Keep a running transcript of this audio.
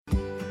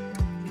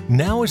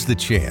Now is the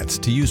chance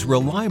to use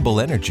reliable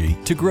energy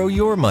to grow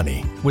your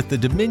money with the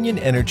Dominion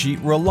Energy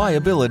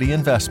Reliability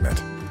Investment.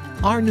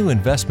 Our new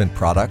investment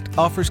product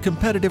offers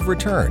competitive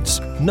returns,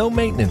 no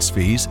maintenance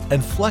fees,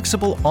 and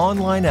flexible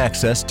online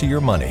access to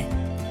your money.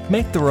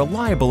 Make the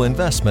reliable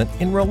investment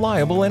in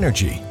reliable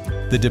energy.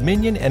 The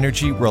Dominion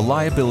Energy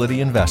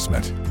Reliability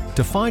Investment.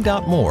 To find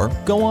out more,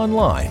 go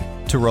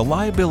online to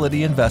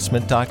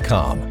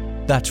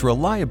reliabilityinvestment.com. That's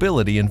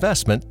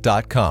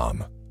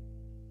reliabilityinvestment.com.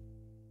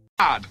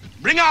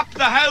 Bring up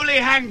the holy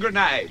hand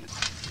grenade.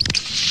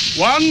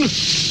 1, 2,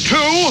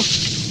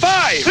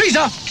 5. 3,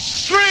 sir.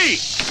 3.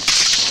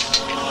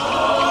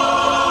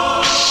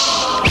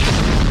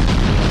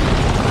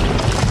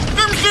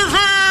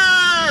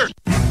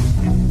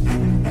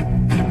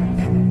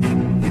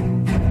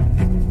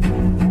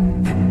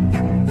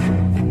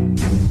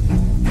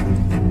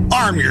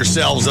 Arm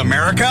yourselves,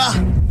 America.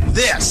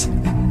 This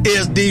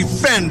is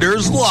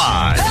Defenders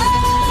Live.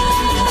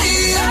 Hey,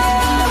 here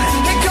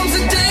comes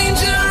the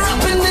danger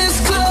up in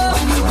this club.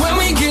 When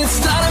we get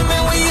started,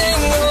 man, we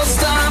ain't gonna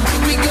stop.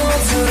 We gonna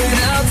turn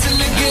it out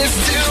till it gets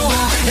too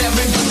hot.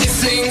 Everybody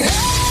sing,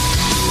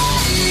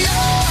 hey,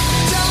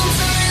 tell them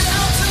turn it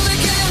out till they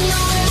can't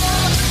no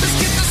more. Let's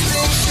get this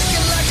thing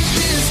shaking like a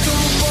disco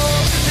ball.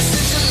 This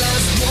is your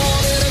last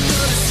warning, I'm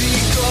gonna see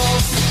go.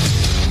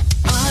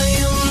 I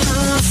am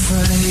not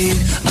afraid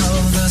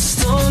of the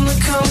storm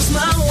that comes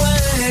my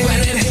way. When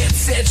it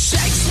hits, it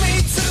shakes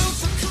me to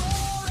the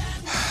core.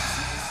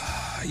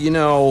 You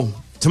know,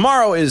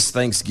 tomorrow is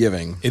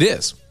Thanksgiving. It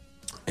is.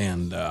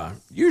 And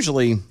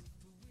usually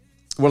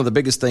one of the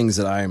biggest things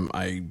that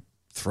I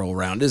throw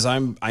around is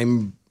I'm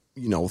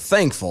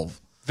thankful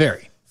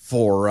Very.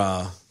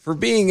 for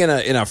being in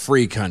a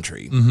free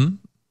country. Mm-hmm.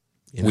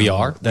 You know, We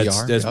are.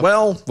 That's Yep.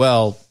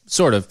 well,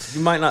 sort of.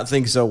 you might not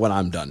think so when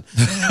I'm done.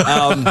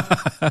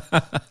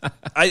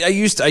 I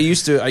used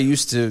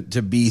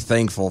to be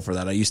thankful for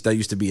that. I used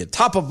to be at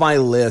top of my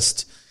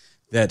list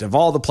that of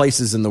all the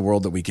places in the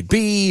world that we could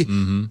be,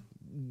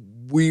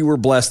 we were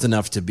blessed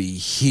enough to be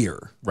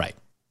here. Right.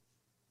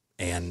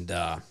 And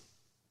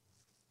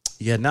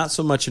not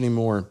so much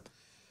anymore.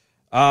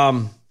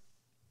 I'm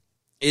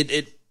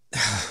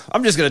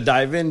just going to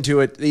dive into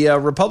it. The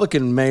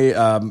Republican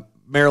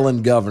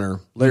Maryland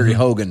governor, Larry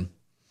Hogan,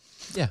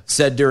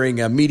 said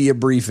during a media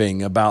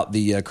briefing about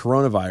the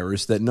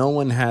coronavirus that no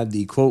one had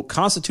the, quote,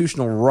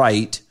 constitutional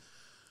right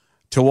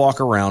to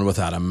walk around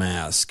without a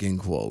mask,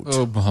 end quote.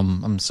 Oh,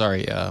 I'm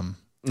sorry.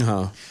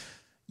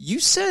 You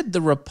said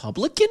the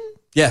Republican?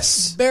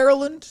 Yes.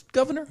 Maryland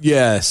governor?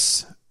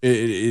 Yes.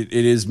 It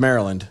is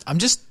Maryland. I'm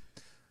just...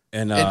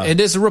 And it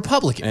is a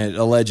Republican. And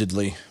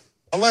allegedly.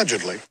 A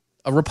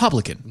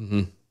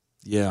Republican.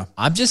 Yeah.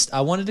 I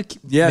wanted to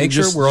make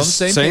sure we're on the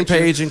same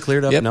page and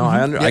cleared up. Yep. No,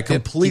 I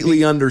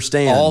completely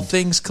understand. All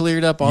things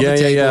cleared up on the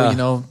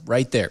table,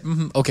 right there.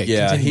 Okay.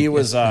 Yeah,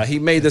 continue. he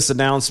made this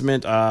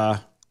announcement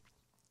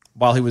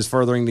while he was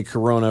furthering the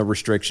corona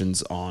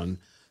restrictions on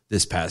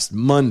this past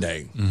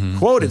Monday.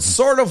 Quote, it's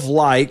sort of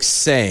like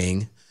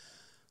saying,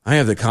 I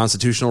have the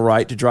constitutional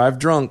right to drive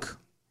drunk.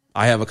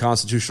 I have a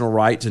constitutional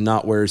right to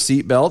not wear a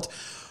seatbelt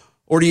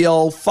or to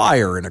yell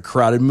fire in a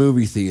crowded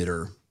movie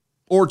theater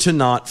or to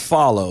not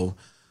follow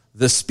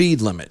the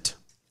speed limit.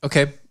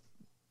 Okay.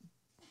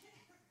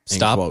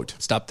 Stop. Quote.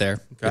 Stop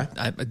there. Okay.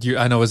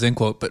 I know it was in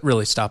quote, but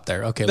really stop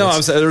there. Okay. No,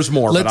 there's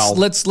more.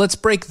 Let's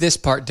break this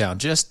part down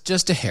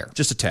just a hair,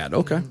 just a tad.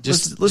 Okay.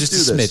 Just let's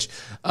just do a this.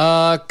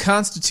 smidge.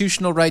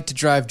 Constitutional right to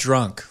drive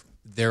drunk.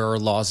 There are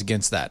laws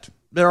against that.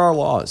 There are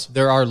laws.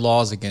 There are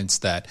laws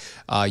against that.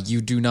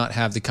 You do not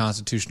have the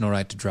constitutional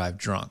right to drive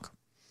drunk.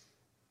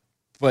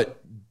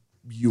 But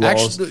you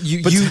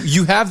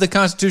have the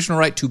constitutional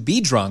right to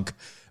be drunk,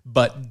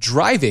 but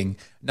driving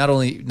not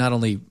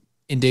only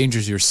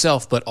endangers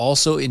yourself, but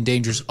also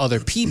endangers other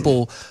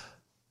people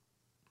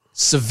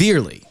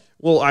severely.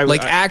 Well,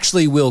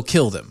 actually will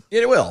kill them.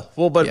 It will.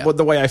 Well, but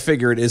the way I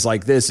figure it is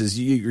like this: is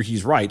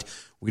he's right.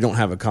 We don't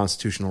have a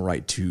constitutional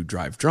right to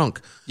drive drunk.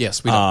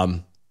 Yes, we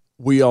don't.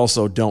 We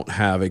also don't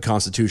have a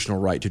constitutional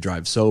right to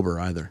drive sober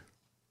either.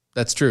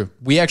 That's true.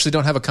 We actually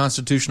don't have a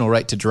constitutional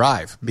right to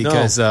drive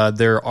because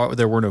there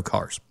were no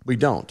cars. We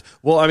don't.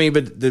 Well, I mean,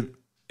 but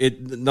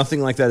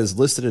nothing like that is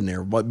listed in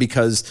there. But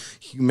because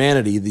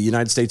humanity, the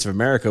United States of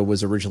America,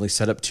 was originally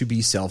set up to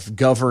be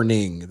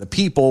self-governing. The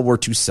people were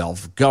to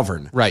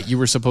self-govern. Right. You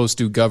were supposed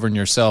to govern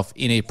yourself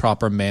in a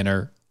proper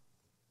manner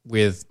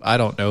with, I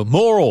don't know,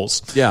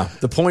 morals. Yeah.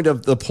 The point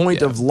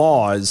of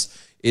laws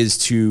is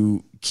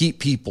to keep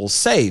people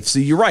safe. So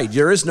you're right.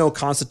 There is no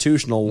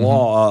constitutional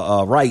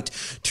law right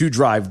to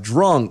drive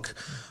drunk.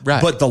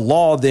 Right. But the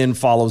law then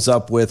follows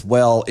up with,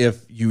 well,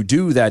 if you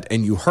do that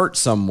and you hurt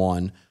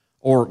someone,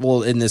 or,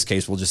 well, in this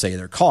case, we'll just say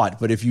they're caught.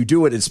 But if you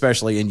do it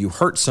especially and you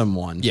hurt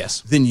someone,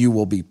 yes, then you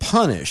will be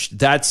punished.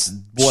 That's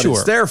what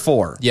it's there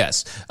for.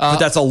 Yes. But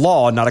that's a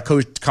law, not a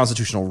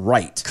constitutional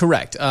right.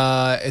 Correct.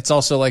 It's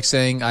also like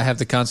saying I have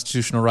the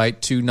constitutional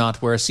right to not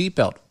wear a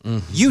seatbelt.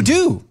 You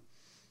do.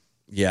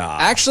 Yeah.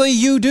 Actually,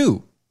 you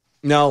do.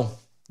 No.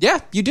 Yeah,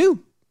 you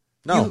do.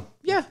 No.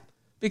 Yeah.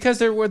 Because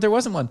there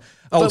wasn't one.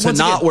 Oh, But to once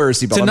not again, wear a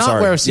seatbelt. To I'm not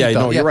sorry. wear a seatbelt. Yeah,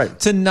 no, you're right.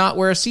 To not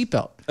wear a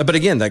seatbelt. But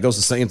again, that goes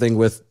the same thing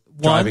with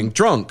driving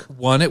drunk.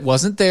 One, it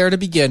wasn't there to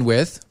begin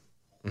with,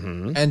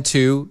 Mm-hmm. and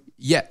two,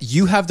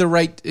 you have the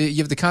right, you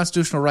have the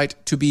constitutional right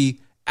to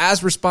be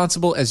as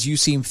responsible as you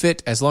seem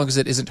fit, as long as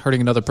it isn't hurting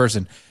another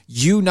person.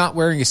 You not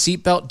wearing a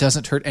seatbelt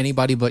doesn't hurt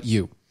anybody but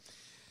you.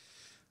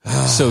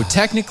 So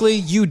technically,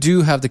 you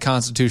do have the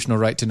constitutional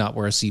right to not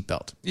wear a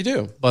seatbelt, You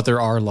do. but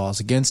there are laws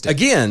against it.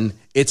 Again,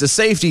 it's a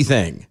safety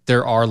thing.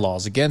 There are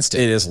laws against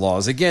it. It is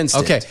laws against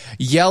Okay, it.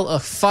 yell a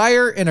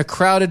fire in a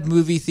crowded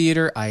movie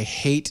theater. I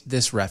hate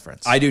this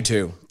reference. I do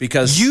too,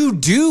 because You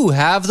do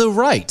have the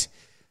right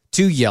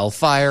to yell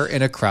fire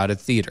in a crowded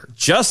theater.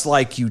 just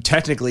like you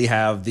technically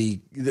have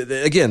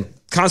again,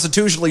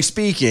 constitutionally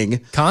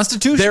speaking,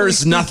 there's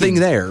speaking, nothing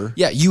there.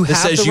 Yeah, you that have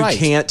says the you right.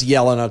 can't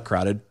yell in a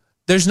crowded.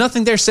 There's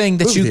nothing there saying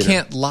that Movie you theater.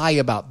 can't lie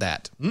about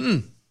that.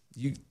 You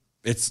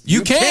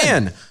You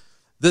can.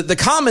 The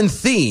common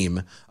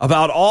theme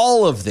about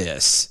all of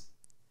this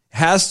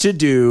has to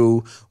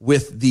do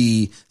with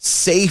the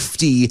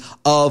safety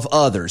of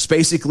others.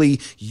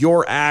 Basically,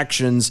 your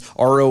actions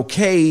are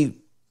okay,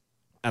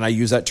 and I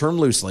use that term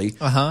loosely,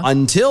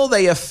 until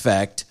they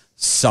affect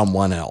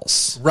someone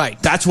else. Right.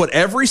 That's what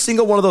every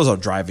single one of those are.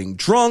 Driving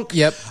drunk.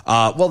 Yep.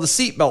 Well, the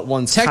seatbelt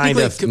one's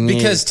Technically, kind of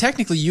because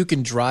technically you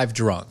can drive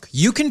drunk.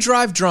 You can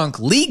drive drunk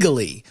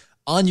legally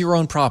on your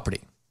own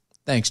property.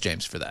 Thanks,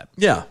 James, for that.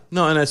 yeah,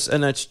 no, and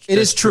that's It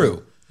is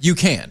true. You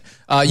can.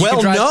 You Well,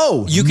 can drive,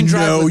 no, you can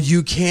drive. No, with-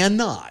 you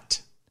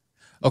cannot.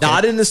 Okay.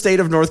 Not in the state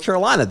of North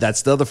Carolina.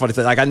 That's the other funny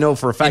thing. Like I know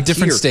for a fact, in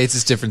different here, states,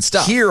 it's different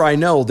stuff. Here, I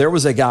know there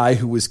was a guy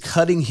who was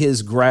cutting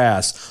his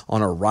grass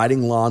on a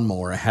riding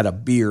lawnmower, had a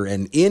beer,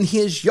 and in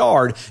his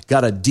yard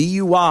got a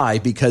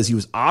DUI because he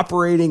was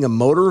operating a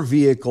motor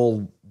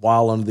vehicle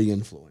while under the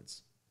influence.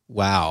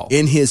 Wow.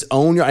 In his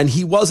own yard. And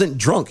he wasn't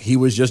drunk. He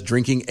was just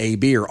drinking a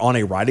beer on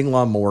a riding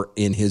lawnmower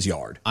in his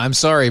yard. I'm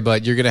sorry,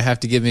 but you're going to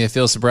have to give me a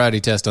field sobriety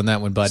test on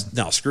that one, bud.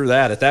 Now, screw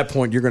that. At that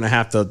point, you're going to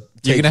have to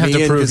You're take gonna have me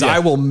to in prove, because yeah. I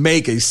will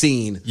make a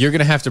scene. You're going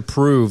to have to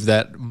prove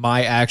that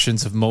my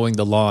actions of mowing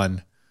the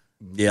lawn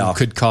Yeah.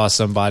 could cause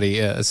somebody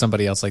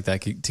else like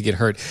that to get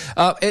hurt.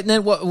 And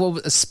then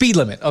what speed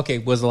limit? Okay,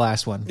 was the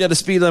last one. Yeah, the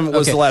speed limit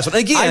was Okay. the last one.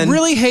 Again, I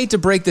really hate to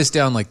break this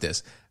down like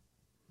this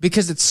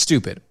because it's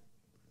stupid.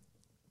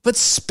 But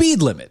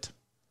speed limit.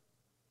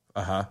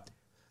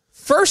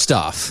 First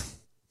off,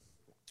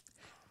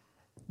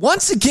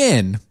 once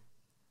again,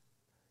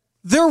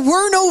 there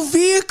were no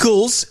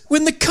vehicles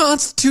when the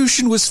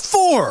Constitution was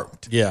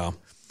formed. yeah.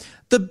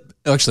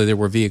 Actually, there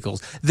were vehicles.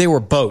 They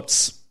were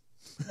boats.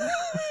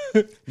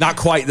 Not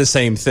quite the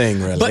same thing,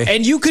 really.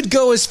 And you could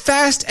go as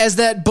fast as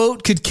that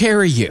boat could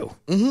carry you.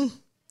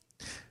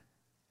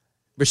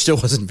 Which still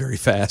wasn't very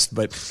fast,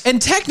 but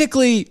And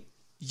technically,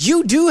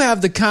 you do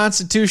have the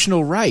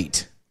constitutional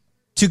right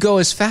to go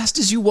as fast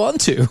as you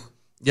want to,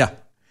 yeah.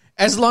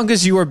 as long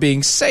as you are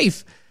being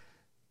safe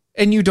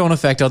and you don't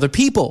affect other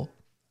people.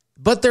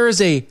 But there is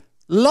a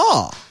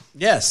law.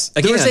 Yes.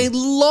 There is a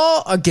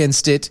law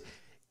against it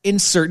in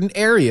certain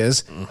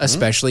areas,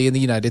 especially in the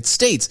United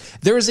States.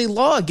 There is a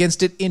law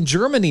against it in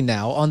Germany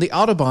now on the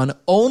Autobahn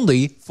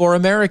only for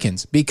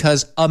Americans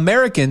because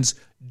Americans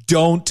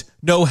don't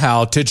know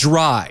how to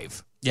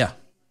drive. Yeah.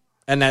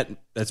 And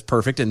that's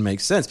perfect and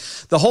makes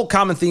sense. The whole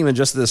common theme in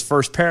just this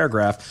first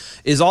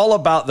paragraph is all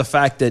about the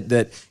fact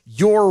that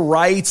your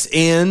rights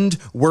end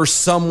where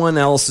someone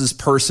else's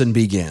person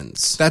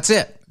begins. That's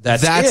it.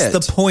 That's it.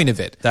 the point of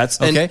it.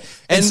 Okay.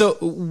 And so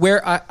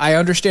where I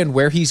understand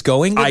where he's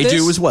going with I this,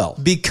 do as well.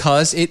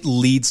 because it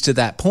leads to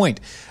that point.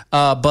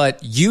 But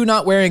you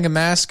not wearing a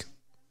mask,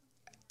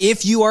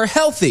 if you are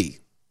healthy,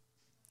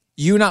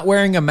 you not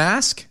wearing a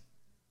mask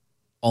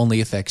only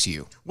affects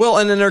you. Well,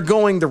 and then they're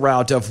going the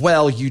route of,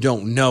 well, you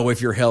don't know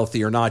if you're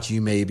healthy or not. You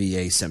may be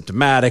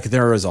asymptomatic.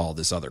 There is all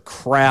this other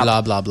crap.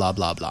 Blah, blah, blah,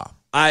 blah, blah.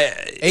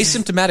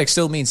 Asymptomatic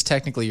still means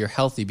technically you're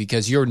healthy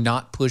because you're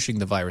not pushing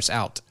the virus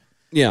out.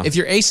 Yeah. If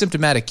you're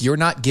asymptomatic, you're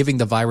not giving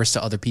the virus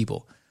to other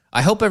people.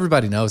 I hope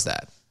everybody knows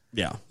that.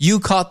 Yeah. You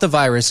caught the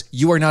virus.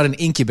 You are not an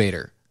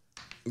incubator.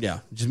 Yeah.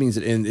 It just means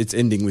it's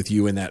ending with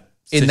you in that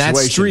In that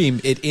situation.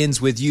 stream, it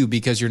ends with you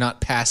because you're not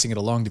passing it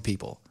along to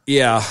people.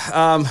 Yeah.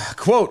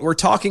 Quote, we're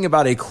talking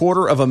about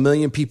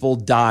 250,000 people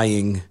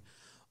dying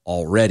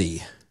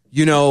already.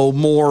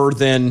 More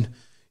than,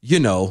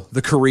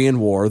 the Korean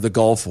War, the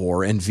Gulf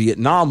War, and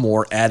Vietnam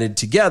War added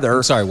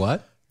together. Sorry,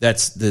 what?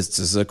 This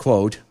is a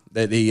quote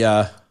that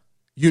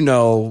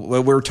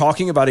we're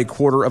talking about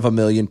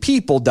 250,000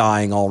 people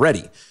dying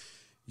already.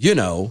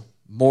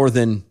 More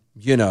than,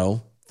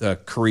 the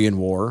Korean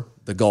War,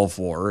 the Gulf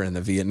War, and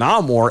the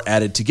Vietnam War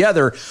added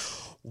together.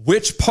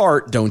 Which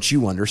part don't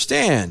you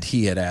understand?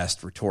 He had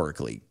asked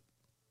rhetorically.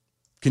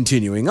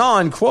 Continuing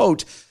on,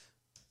 quote,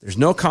 there's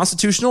no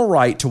constitutional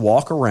right to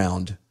walk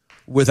around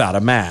without a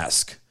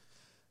mask.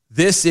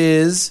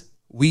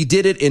 We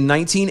did it in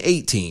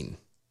 1918.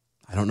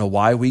 I don't know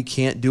why we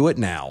can't do it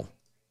now.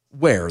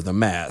 Wear the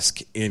mask,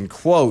 end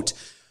quote.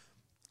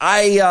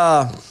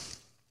 I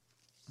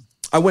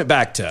went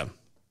back to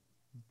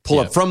pull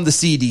up from the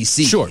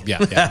CDC. Sure.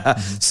 Yeah.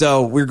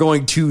 So we're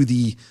going to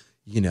the,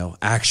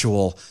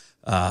 actual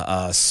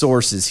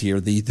sources here,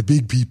 the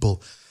big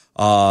people.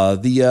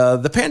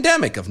 The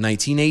pandemic of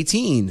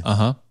 1918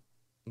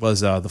 was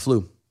the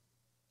flu.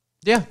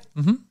 Yeah.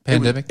 Mm-hmm.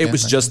 Pandemic. It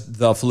was just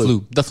the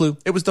flu. The flu.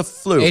 It was the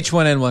flu.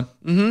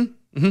 H1N1.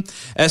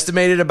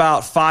 Estimated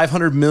about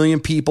 500 million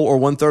people, or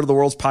 1/3 of the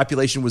world's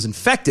population, was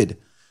infected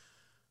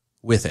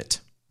with it.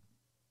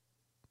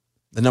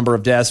 The number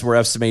of deaths were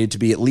estimated to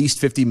be at least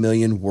 50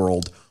 million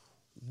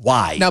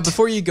worldwide. Now,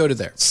 before you go to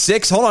there.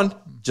 Hold on,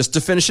 just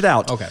to finish it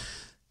out. Okay.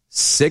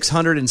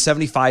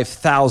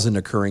 675,000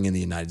 occurring in the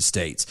United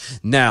States.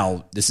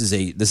 Now, this is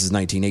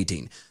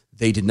 1918.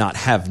 They did not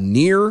have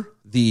near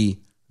the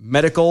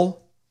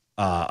medical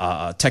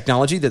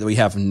technology that we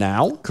have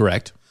now.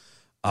 Correct.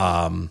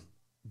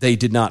 They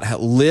did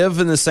not live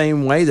in the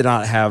same way. They did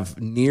not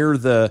have near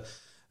the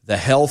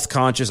health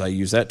conscious, I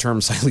use that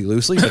term slightly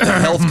loosely, but the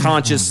health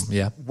conscious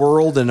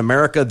world in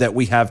America that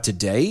we have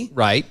today.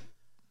 Right.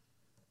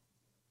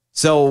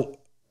 So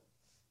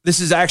this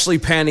is actually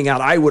panning out,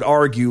 I would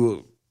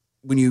argue,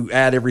 when you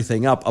add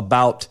everything up,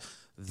 about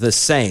the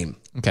same.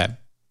 Okay.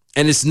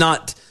 And it's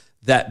not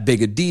that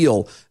big a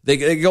deal.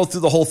 They go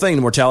through the whole thing.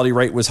 The mortality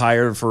rate was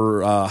higher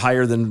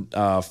than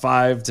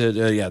 5 to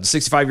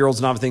 65-year-olds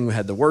and everything. We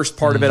had the worst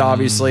part of it,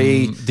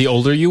 obviously. The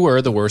older you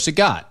were, the worse it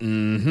got.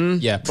 Mm-hmm.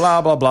 Yeah.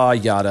 Blah, blah, blah,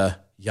 yada,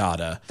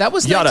 yada. That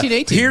was yada.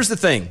 1918. Here's the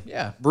thing.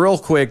 Yeah. Real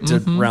quick to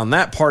round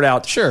that part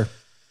out. Sure.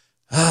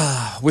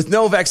 With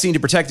no vaccine to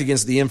protect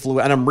against the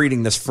influenza, and I'm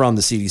reading this from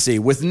the CDC,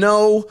 with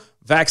no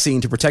vaccine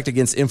to protect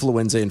against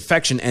influenza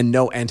infection and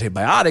no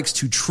antibiotics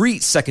to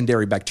treat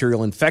secondary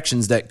bacterial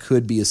infections that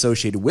could be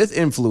associated with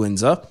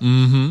influenza,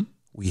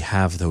 we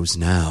have those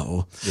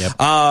now. Yep.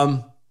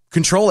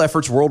 Control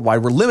efforts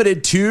worldwide were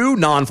limited to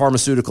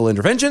non-pharmaceutical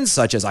interventions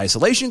such as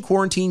isolation,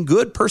 quarantine,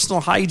 good personal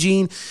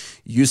hygiene,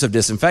 use of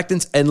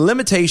disinfectants, and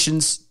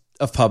limitations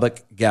of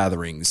public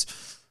gatherings,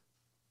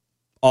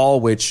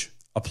 all which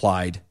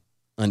applied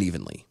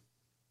unevenly.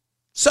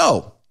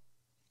 So,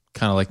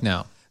 kind of like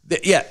now.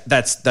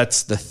 That's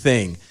the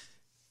thing.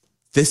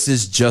 This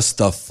is just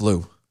the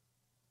flu.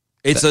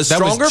 It's a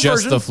stronger that was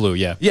just version. the flu,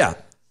 yeah. Yeah.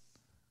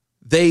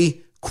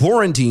 They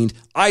quarantined,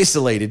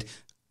 isolated,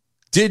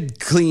 did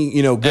clean,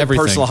 good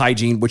Everything. personal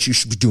hygiene, which you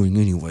should be doing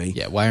anyway.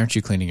 Yeah, why aren't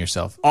you cleaning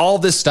yourself? All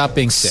this Stop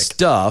being sick.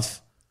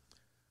 stuff.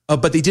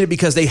 But they did it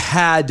because they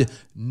had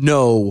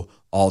no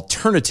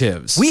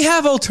alternatives. We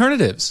have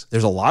alternatives.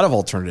 There's a lot of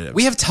alternatives.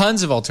 We have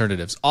tons of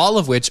alternatives, all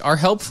of which are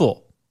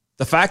helpful.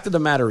 The fact of the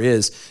matter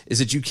is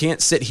that you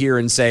can't sit here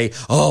and say,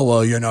 oh,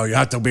 well, you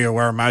have to be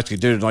aware of masks. You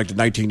did it like the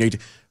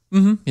 1918.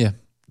 Mm-hmm. Yeah.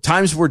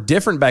 Times were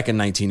different back in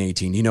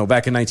 1918.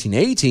 Back in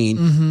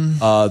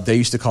 1918, they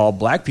used to call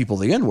black people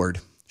the N-word.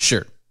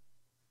 Sure.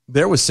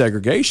 There was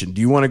segregation.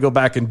 Do you want to go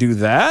back and do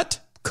that?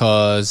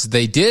 Because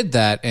they did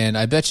that, and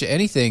I bet you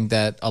anything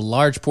that a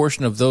large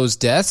portion of those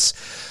deaths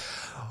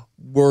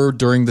were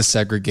during the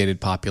segregated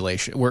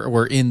population,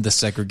 were in the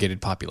segregated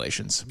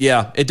populations.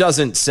 Yeah, it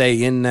doesn't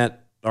say in that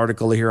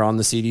article here on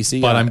the CDC,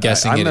 but I'm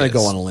guessing I'm going to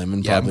go on a limb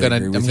and probably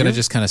agree with you. I'm going to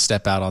just kind of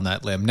step out on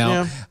that limb.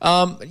 Now,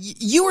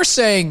 you were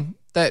saying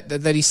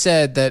that he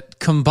said that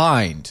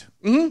combined,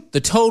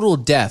 the total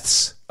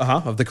deaths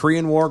of the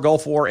Korean War,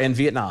 Gulf War, and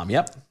Vietnam.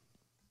 Yep,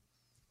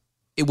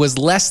 it was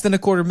less than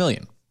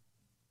 250,000.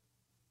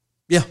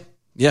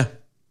 Yeah.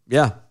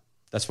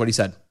 That's what he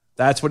said.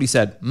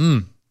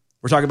 We're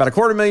talking about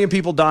 250,000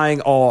 people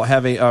dying,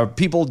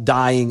 people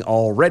dying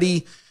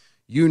already.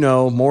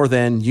 More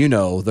than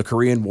the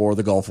Korean War,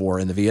 the Gulf War,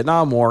 and the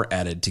Vietnam War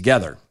added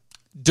together.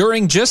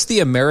 During just the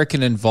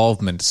American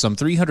involvement, some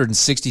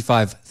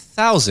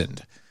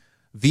 365,000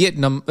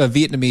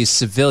 Vietnamese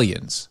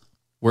civilians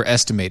were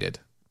estimated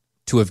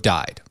to have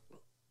died.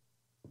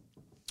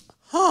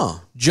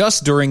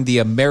 Just during the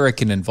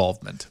American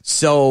involvement.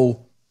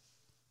 So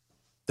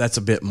that's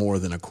a bit more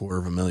than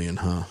 250,000,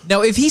 huh?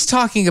 Now, if he's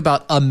talking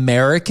about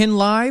American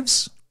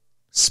lives,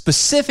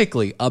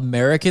 specifically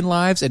American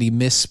lives, and he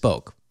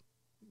misspoke.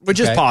 Which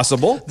is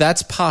possible.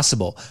 That's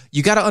possible.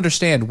 You got to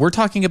understand, we're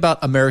talking about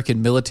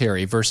American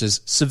military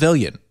versus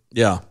civilian.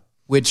 Yeah.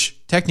 Which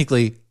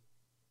technically,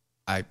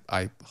 I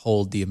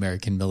hold the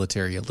American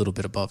military a little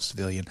bit above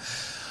civilian.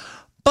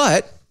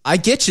 But I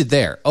get you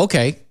there.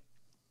 Okay.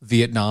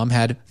 Vietnam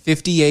had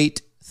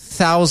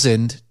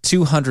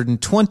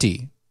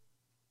 58,220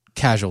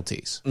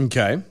 casualties.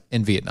 Okay.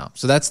 In Vietnam.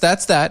 So that's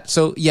that.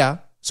 So yeah.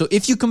 So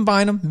if you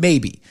combine them,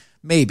 maybe.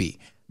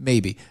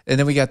 And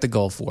then we got the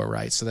Gulf War,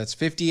 right? So that's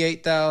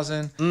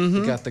 58,000.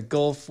 We got the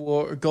Gulf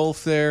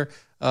there,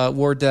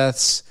 war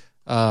deaths.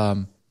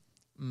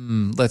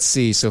 Let's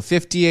see. So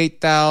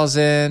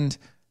 58,000.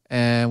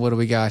 And what do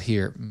we got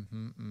here?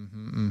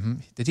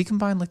 Did he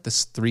combine like the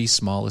 3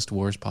 smallest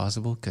wars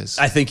possible? Because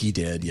I think he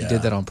did. Yeah, he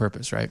did that on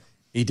purpose, right?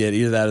 He did.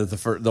 Either that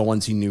or the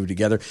ones he knew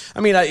together. I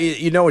mean,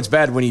 it's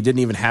bad when he didn't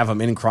even have them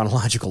in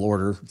chronological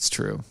order. It's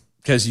true.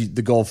 Because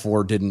the Gulf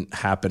War didn't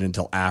happen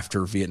until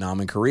after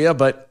Vietnam and Korea,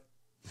 but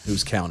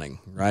who's counting,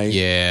 right?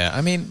 Yeah. I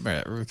mean,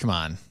 come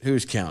on.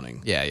 Who's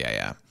counting?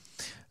 Yeah.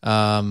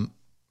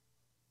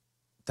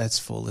 That's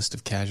full list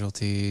of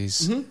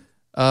casualties.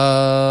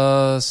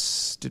 Only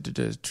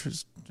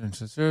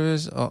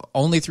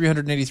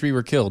 383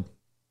 were killed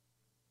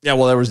Yeah,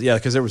 well,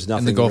 because there was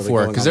nothing in the Gulf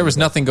War. Because there was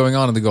nothing going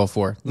on in the Gulf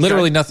War.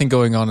 Literally nothing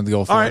going on in the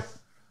Gulf War. All right.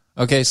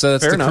 Okay, so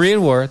that's Fair the enough.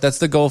 Korean War. That's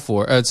the Gulf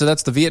War. So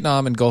that's the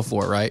Vietnam and Gulf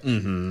War, right?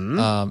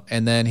 Mm-hmm.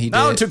 And then he did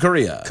Now to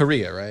Korea.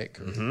 Korea, right?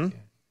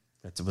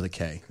 That's with a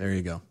K. There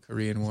you go.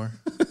 Korean War.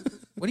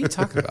 What are you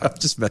talking about?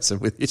 Just messing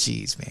with you.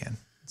 Jeez, man.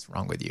 What's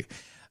wrong with you?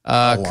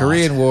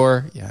 Korean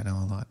War. Yeah, I know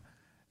a lot.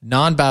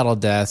 Non-battle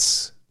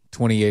deaths,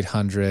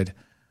 2,800.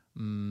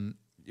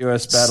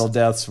 U.S. battle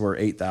deaths were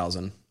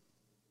 8,000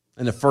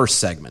 in the first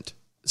segment.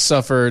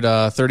 Suffered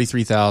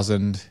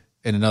 33,000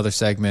 in another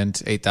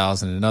segment,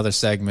 8,000 in another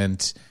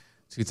segment,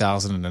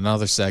 2,000 in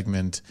another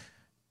segment.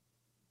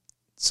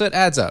 So it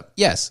adds up.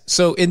 Yes.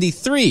 So in the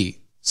 3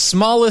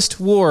 smallest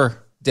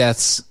war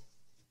deaths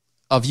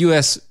of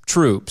U.S.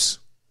 troops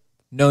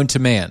known to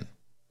man.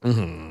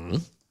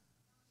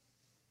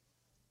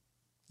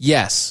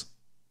 Yes.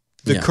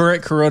 The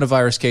current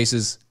coronavirus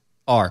cases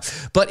are.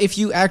 But if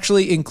you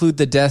actually include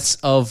the deaths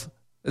of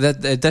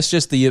that's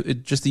just the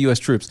U.S.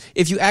 troops.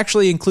 If you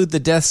actually include the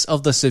deaths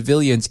of the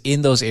civilians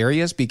in those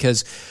areas,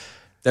 because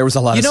there was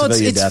a lot of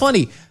civilian it's death.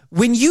 funny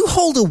when you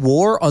hold a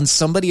war on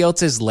somebody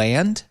else's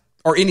land,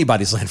 or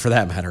anybody's land for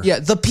that matter. Yeah,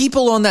 the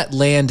people on that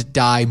land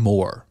die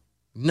more.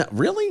 No,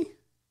 really?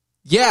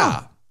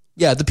 Yeah.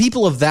 Yeah, the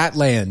people of that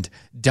land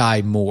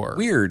die more.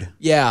 Weird.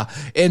 Yeah.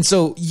 And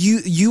so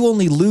you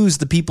only lose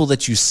the people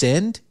that you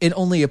send, and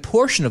only a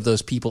portion of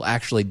those people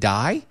actually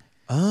die.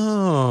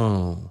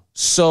 Oh.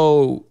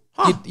 So,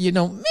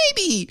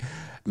 maybe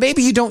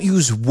you don't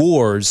use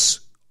wars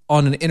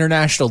on an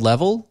international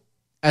level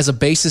as a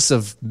basis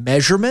of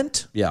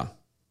measurement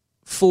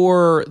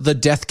for the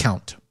death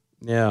count.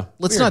 Yeah.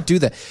 Let's not do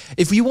that.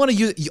 If you want to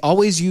use, you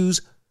always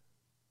use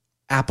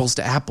apples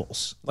to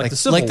apples, like the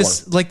Civil War.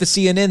 Like the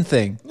CNN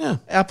thing. Yeah,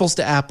 apples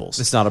to apples.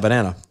 It's not a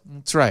banana.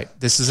 That's right.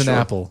 This is an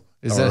apple.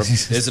 Is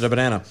it a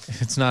banana?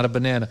 It's not a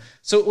banana.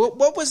 So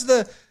what was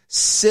the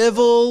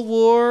Civil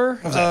War?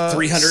 Was that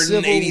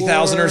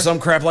 380,000 or some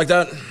crap like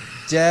that?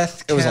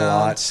 Death count. It was a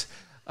lot.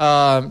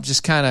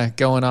 Just kind of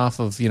going off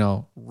of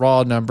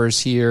raw numbers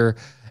here.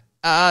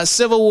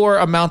 Civil War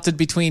amounted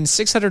between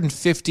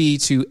 650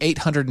 to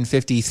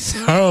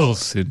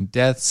 850,000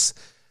 deaths.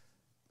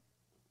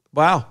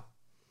 Wow.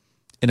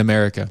 In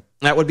America.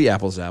 That would be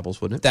apples to apples,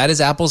 wouldn't it? That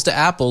is apples to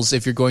apples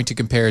if you're going to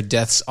compare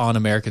deaths on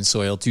American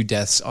soil to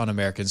deaths on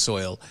American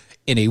soil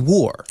in a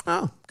war.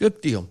 Oh,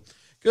 good deal.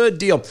 Good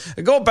deal.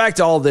 Going back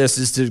to all this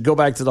is to go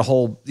back to the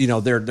whole,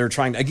 they're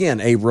trying, again,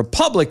 a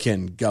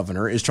Republican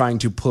governor is trying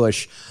to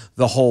push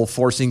the whole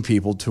forcing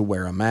people to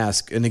wear a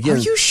mask. And again, are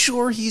you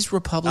sure he's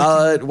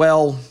Republican?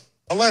 Well,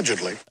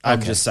 allegedly.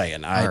 I'm just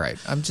saying. All right.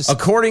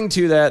 According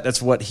to that,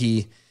 that's what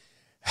he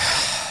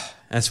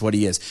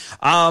is.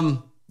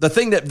 The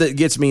thing that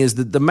gets me is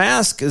that the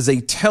mask, as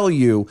they tell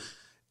you,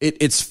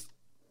 it's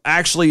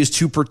actually is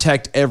to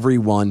protect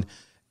everyone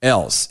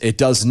else. It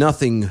does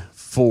nothing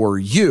for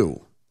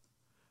you.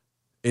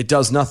 It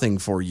does nothing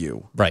for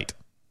you. Right.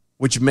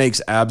 Which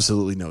makes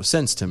absolutely no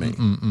sense to me.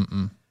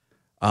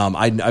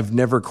 I've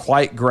never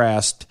quite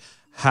grasped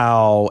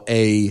how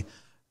a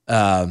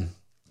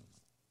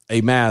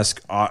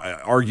mask,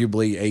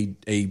 arguably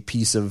a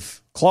piece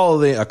of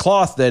clothing, a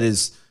cloth that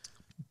is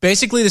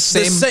basically the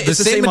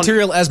same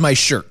material as my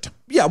shirt.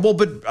 Yeah, well,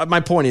 but my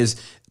point is,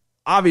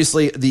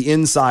 obviously, the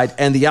inside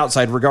and the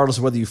outside, regardless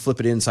of whether you flip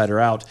it inside or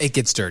out, it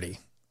gets dirty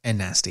and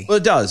nasty. Well,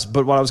 it does.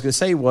 But what I was going to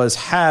say was,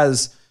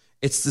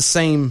 it's the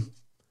same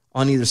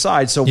on either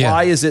side. So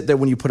why is it that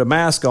when you put a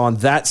mask on,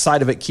 that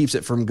side of it keeps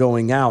it from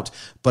going out,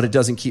 but it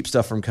doesn't keep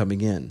stuff from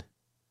coming in?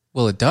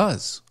 Well, it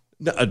does.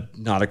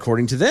 Not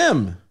according to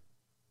them.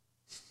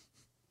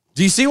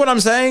 Do you see what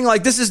I'm saying?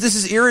 Like this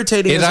is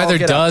irritating. It either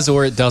does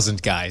or it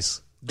doesn't,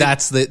 guys.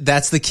 That's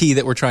the key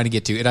that we're trying to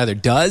get to. It either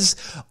does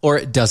or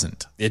it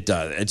doesn't. It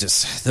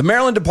does. The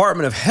Maryland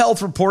Department of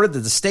Health reported that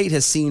the state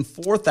has seen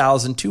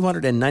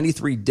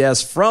 4,293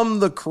 deaths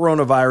from the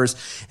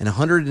coronavirus and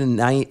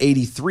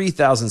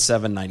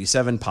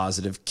 183,797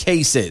 positive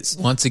cases.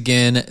 Once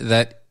again,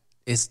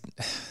 it's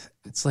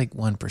like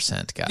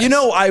 1%, guys.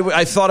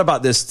 I thought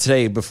about this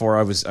today before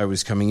I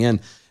was coming in.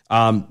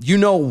 You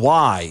know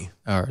why?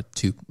 Or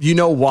two. You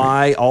know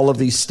why all of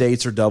these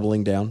states are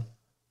doubling down?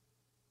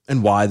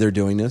 And why they're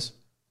doing this?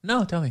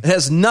 No, tell me. It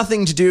has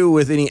nothing to do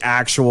with any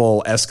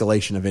actual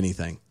escalation of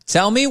anything.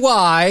 Tell me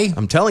why.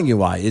 I'm telling you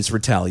why. It's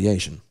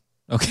retaliation.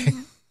 Okay.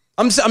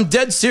 I'm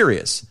dead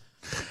serious.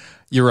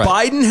 You're right.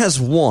 Biden has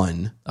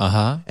won.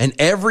 And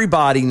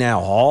everybody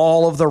now,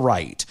 all of the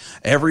right,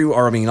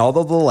 all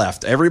of the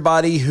left,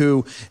 everybody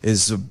who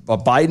is a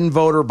Biden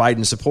voter,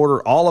 Biden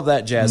supporter, all of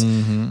that jazz,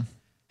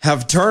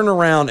 have turned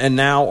around and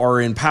now are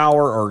in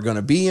power or are going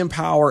to be in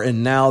power.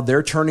 And now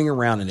they're turning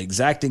around and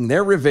exacting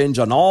their revenge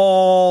on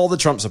all the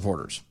Trump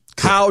supporters.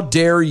 How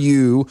dare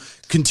you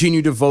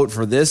continue to vote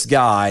for this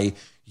guy,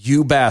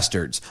 you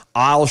bastards?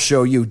 I'll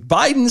show you.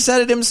 Biden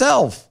said it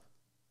himself.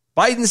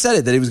 Biden said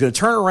it, that he was going to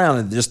turn around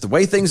and just the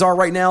way things are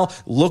right now,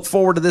 look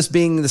forward to this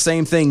being the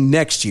same thing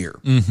next year,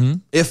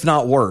 if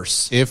not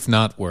worse. If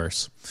not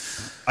worse.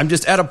 I'm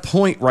just at a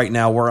point right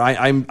now where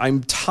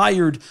I'm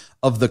tired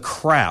of the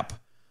crap.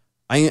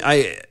 I'm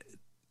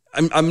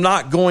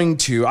not going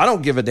to. I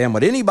don't give a damn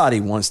what anybody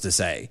wants to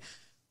say.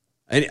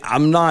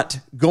 I'm not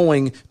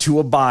going to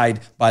abide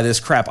by this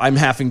crap. I'm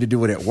having to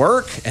do it at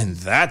work, and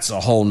that's a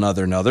whole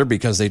nother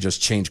because they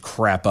just changed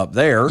crap up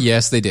there.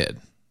 Yes, they did.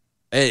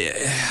 But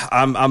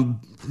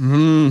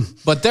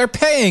they're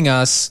paying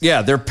us.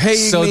 Yeah, they're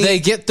paying so me. they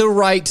get the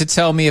right to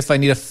tell me if I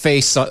need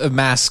a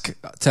mask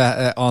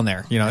on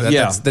there. You know, they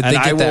get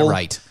that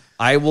right.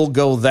 I will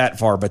go that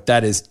far, but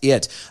that is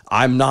it.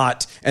 I'm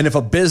not. And if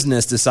a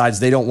business decides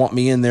they don't want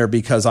me in there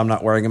because I'm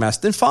not wearing a mask,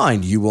 then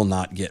fine, you will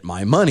not get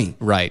my money.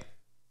 Right.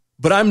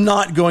 But I'm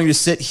not going to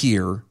sit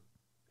here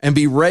and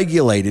be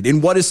regulated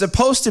in what is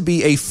supposed to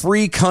be a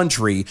free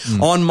country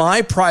on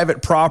my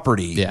private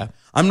property. Yeah.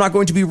 I'm not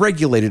going to be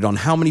regulated on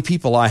how many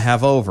people I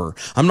have over.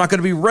 I'm not going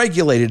to be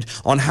regulated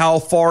on how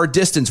far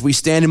distance we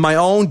stand in my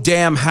own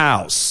damn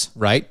house.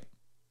 Right.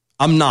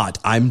 I'm not.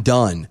 I'm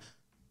done.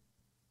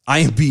 I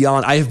am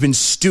beyond. I have been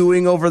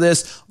stewing over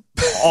this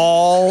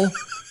all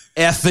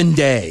effing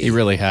day. He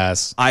really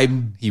has.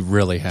 He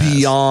really has.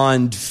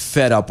 Beyond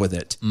fed up with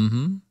it.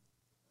 Mm-hmm.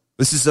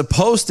 This is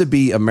supposed to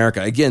be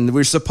America. Again,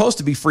 we're supposed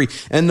to be free.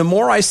 And the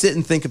more I sit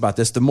and think about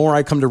this, the more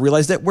I come to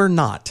realize that we're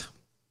not.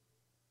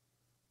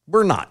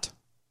 We're not.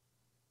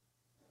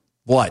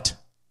 What?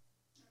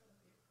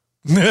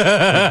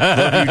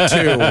 Love you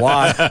too.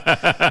 Why?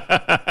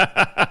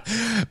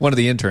 One of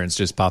the interns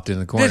just popped in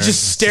the corner. They're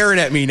just staring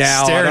at me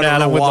now. Staring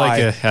at him with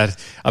why.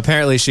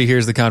 apparently she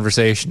hears the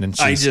conversation and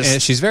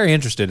she's very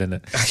interested in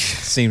it.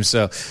 Seems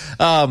so.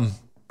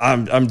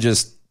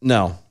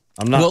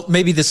 I'm not. Well,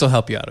 maybe this will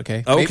help you out.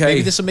 Okay. Okay.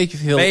 Maybe this will make you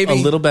feel a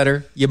little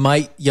better. You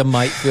might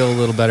feel a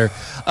little better.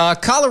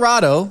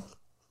 Colorado,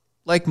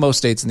 like most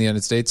states in the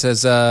United States,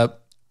 has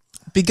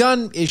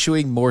begun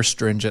issuing more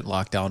stringent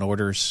lockdown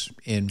orders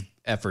in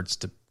efforts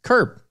to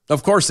curb.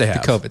 Of course they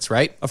have. The COVIDs,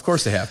 right? Of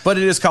course they have. But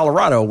it is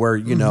Colorado, where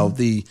you know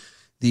the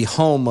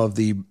home of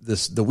the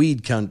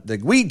weed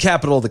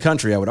capital of the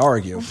country. I would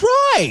argue.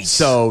 Right.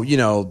 So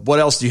what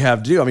else do you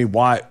have to do? I mean,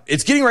 why?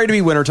 It's getting ready to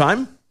be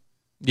wintertime.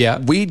 Yeah.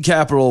 Weed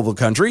capital of the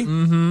country.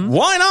 Mm-hmm.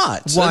 Why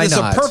not? Why it's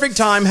not? a perfect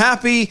time.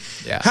 Happy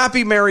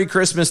Merry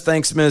Christmas,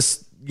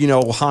 Thanksmas,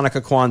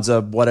 Hanukkah,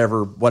 Kwanzaa,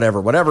 whatever.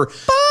 But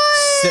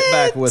sit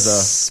back with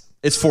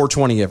it's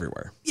 420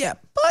 everywhere. Yeah,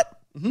 but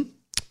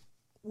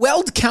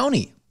Weld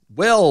County's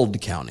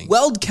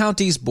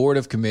Board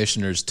of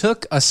Commissioners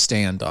took a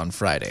stand on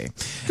Friday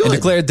and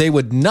declared they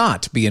would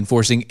not be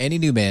enforcing any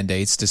new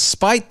mandates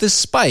despite the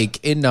spike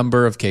in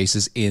number of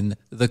cases in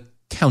the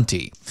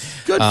county.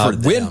 Good for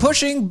them.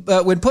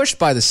 When pushed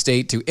by the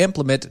state to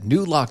implement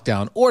new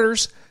lockdown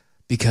orders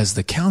because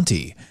the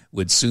county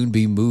would soon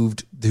be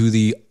moved to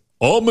the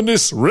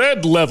ominous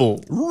red level,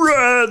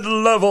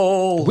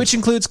 which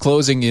includes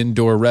closing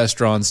indoor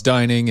restaurants,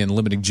 dining, and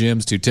limiting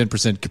gyms to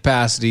 10%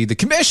 capacity. The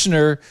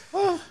commissioner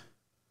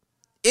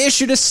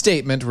issued a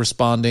statement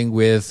responding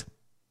with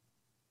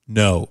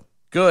no.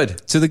 Good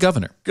to the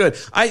governor. Good.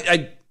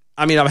 I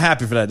mean, I'm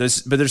happy for that.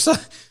 There's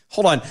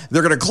hold on.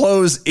 They're going to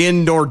close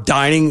indoor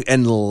dining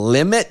and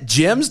limit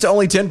gyms to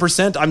only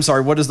 10%. I'm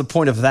sorry. What is the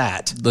point of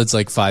that? That's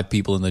like 5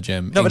 people in the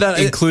gym,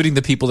 including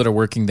the people that are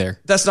working there.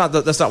 That's not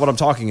what I'm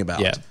talking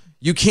about. Yeah.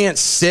 You can't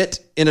sit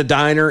in a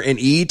diner and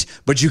eat,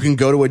 but you can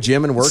go to a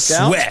gym and work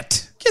out.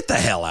 Sweat. Get the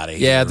hell out of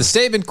here. Yeah. The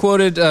statement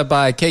quoted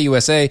by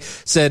KUSA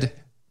said,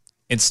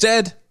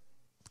 instead,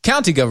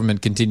 county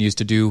government continues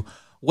to do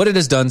what it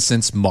has done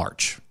since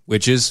March,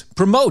 which is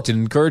promote and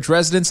encourage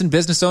residents and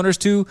business owners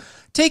to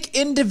take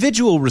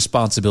individual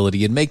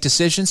responsibility and make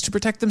decisions to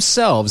protect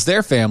themselves,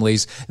 their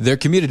families, their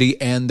community,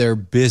 and their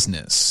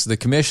business. The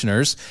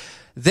commissioners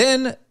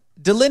then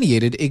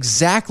delineated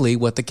exactly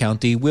what the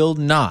county will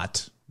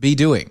not be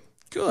doing.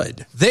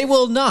 Good. They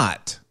will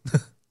not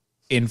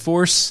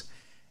enforce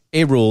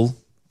a rule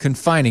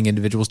confining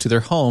individuals to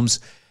their homes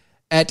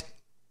at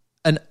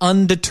an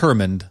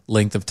undetermined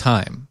length of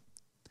time.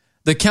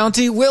 The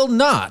county will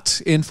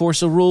not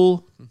enforce a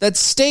rule that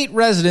state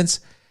residents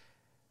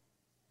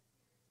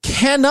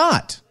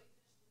cannot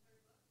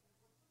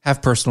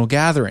have personal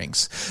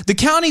gatherings. The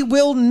county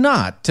will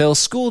not tell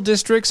school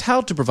districts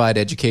how to provide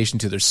education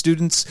to their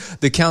students.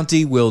 The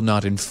county will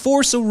not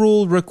enforce a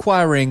rule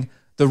requiring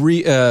the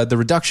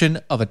reduction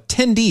of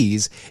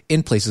attendees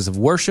in places of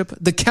worship.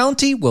 The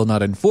county will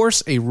not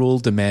enforce a rule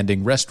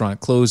demanding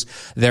restaurants close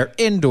their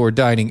indoor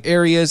dining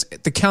areas.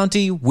 The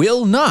county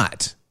will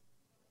not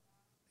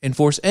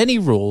enforce any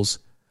rules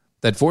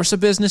that force a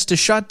business to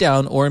shut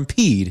down or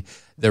impede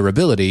their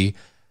ability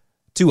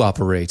to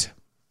operate.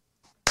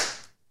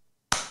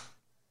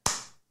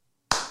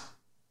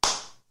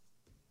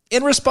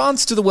 In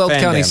response to the Weld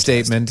County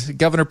statement,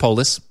 Governor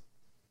Polis,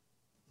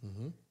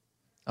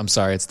 I'm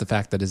sorry, it's the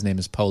fact that his name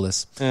is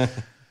Polis, said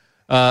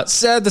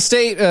the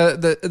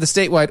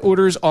statewide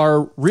orders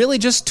are really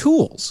just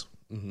tools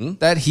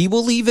that he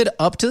will leave it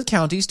up to the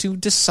counties to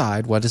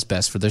decide what is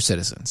best for their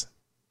citizens.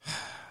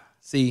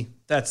 See,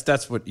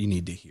 that's what you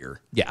need to hear.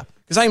 Yeah.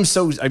 Because I'm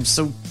so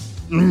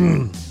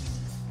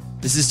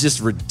this is just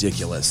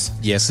ridiculous.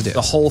 Yes, it is.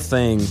 The whole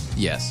thing.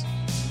 Yes.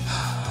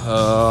 And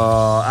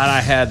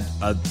I had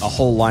a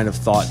whole line of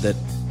thought that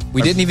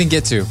we didn't even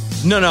get to.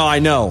 No, I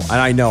know. And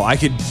I know. I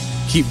could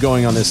keep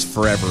going on this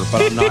forever,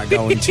 but I'm not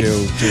going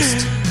to.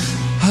 Just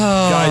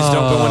guys,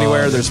 don't go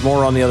anywhere. There's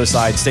more on the other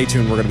side. Stay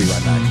tuned. We're going to be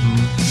right back.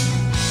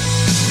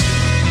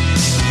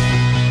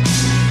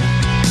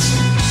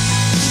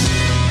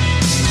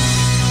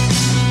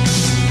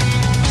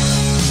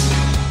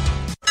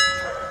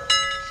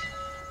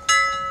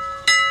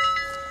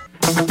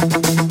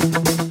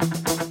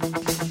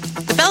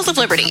 The Bells of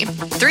Liberty.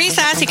 3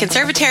 sassy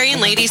conservatarian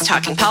ladies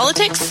talking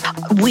politics.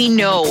 We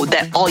know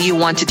that all you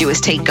want to do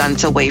is take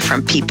guns away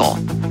from people.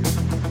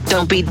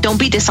 Don't be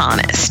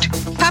dishonest.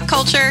 Pop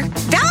culture.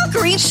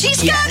 Valkyrie,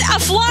 she's got a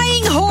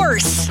flying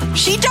horse.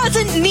 She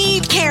doesn't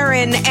need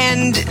Karen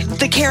and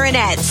the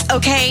Karenettes,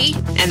 okay?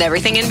 And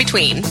everything in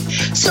between.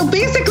 So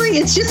basically,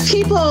 it's just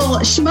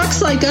people,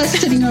 schmucks like us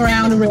sitting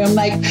around a room.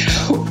 Like,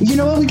 you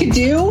know what we could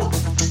do?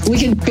 We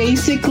could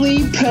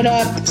basically put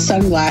up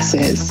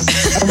sunglasses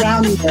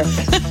around the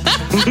earth.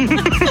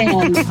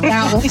 And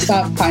that will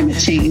stop climate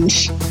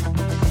change.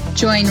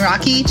 Join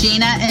Rocky,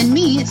 Jaina, and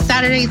me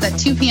Saturdays at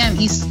 2 p.m.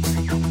 Eastern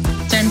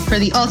for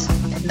the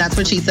That's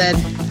what she said.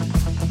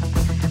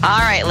 All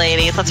right,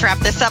 ladies, let's wrap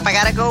this up. I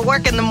gotta go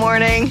work in the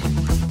morning.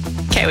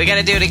 Okay, we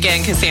gotta do it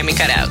again because Sammy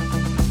cut out.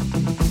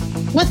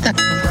 What the?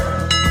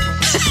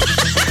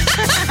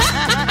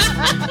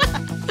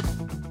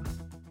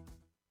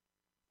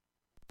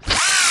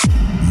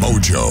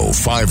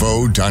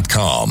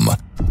 Mojo50.com.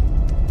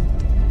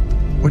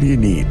 What do you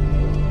need?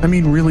 I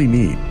mean, really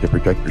need to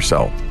protect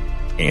yourself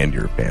and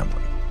your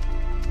family.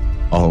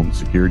 A home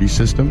security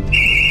system?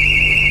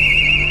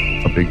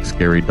 A big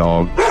scary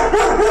dog?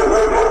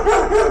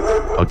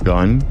 A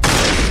gun?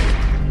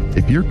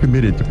 If you're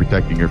committed to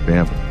protecting your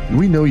family, and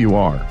we know you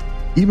are,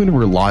 even a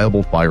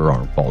reliable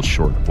firearm falls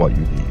short of what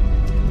you need.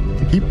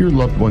 To keep your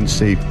loved ones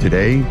safe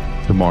today,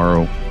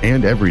 tomorrow,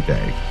 and every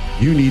day,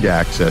 you need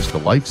access to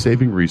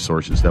life-saving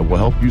resources that will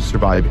help you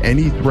survive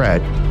any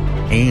threat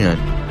and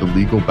the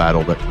legal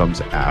battle that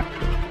comes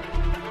after.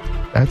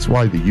 That's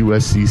why the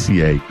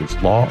USCCA gives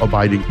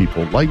law-abiding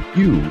people like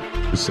you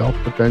the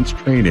self-defense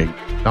training,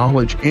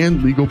 knowledge,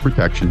 and legal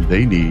protection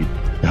they need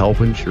to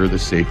help ensure the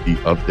safety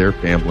of their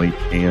family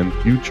and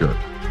future.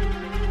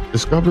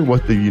 Discover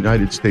what the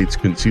United States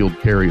Concealed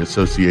Carry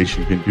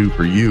Association can do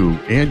for you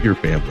and your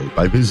family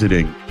by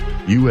visiting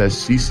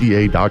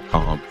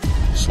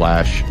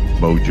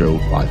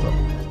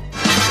uscca.com/mojo50.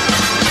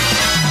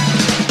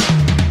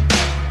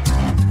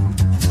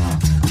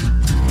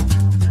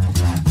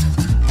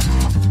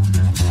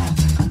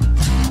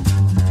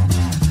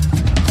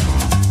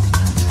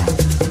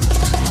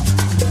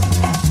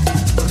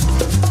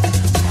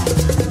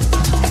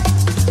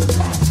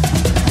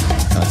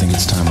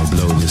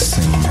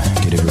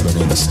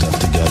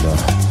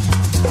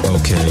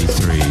 Okay,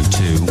 3,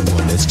 2,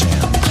 1, let's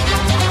jam.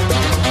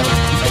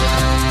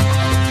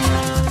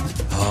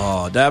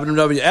 Oh, Adam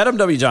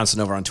W. Johnson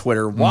over on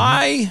Twitter.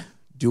 Why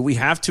do we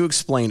have to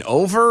explain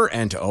over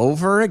and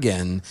over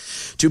again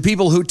to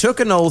people who took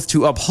an oath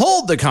to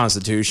uphold the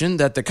Constitution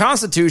that the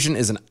Constitution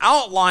is an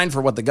outline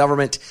for what the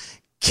government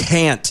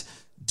can't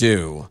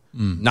do,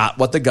 not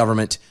what the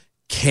government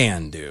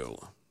can do?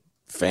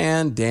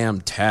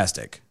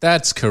 Fan-damn-tastic.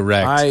 That's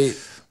correct.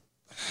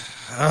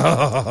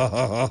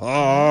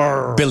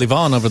 Billy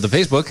Vaughn over the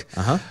Facebook.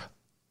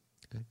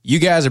 You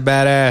guys are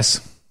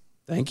badass.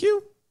 Thank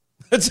you.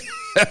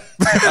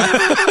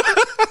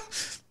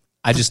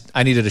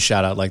 I needed a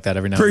shout out like that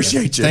every now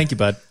Appreciate and then. you. Thank you,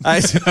 bud.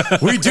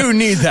 We do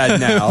need that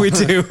now. We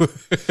do.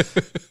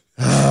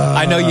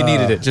 I know you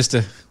needed it just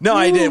to. No,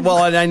 I did. Well,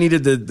 I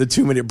needed the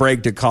 2-minute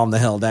break to calm the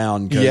hell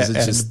down because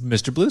it's just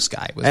Mr. Blue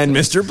Sky.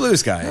 Mr. Blue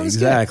Sky.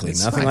 Exactly.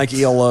 Nothing fine. like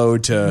ELO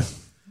to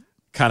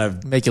kind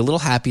of make you a little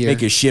happier.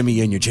 Make you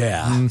shimmy in your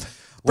chair.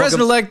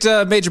 President-elect,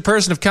 major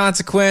person of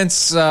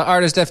consequence,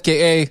 artist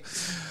FKA.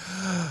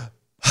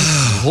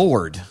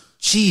 Lord.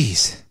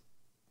 Jeez.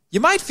 You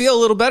might feel a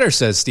little better,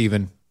 says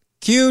Steven.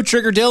 Cue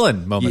Trigger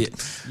Dylan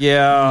moment.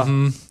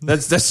 Yeah.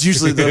 That's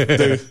usually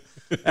the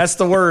that's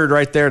the word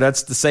right there.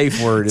 That's the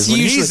safe word. Is when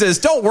he says,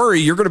 don't worry,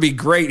 you're going to be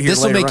great here.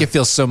 This will make you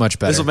feel so much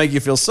better. This will make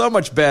you feel so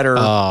much better.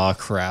 Oh,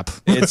 crap.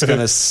 It's going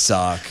to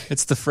suck.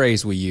 It's the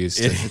phrase we use.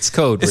 It's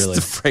code, really. It's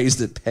the phrase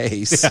that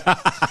pays.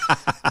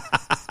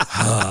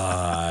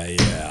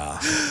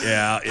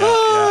 Yeah.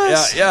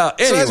 So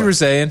as we were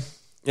saying.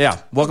 Yeah.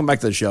 Welcome back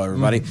to the show,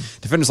 everybody.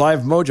 Defenders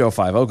Live,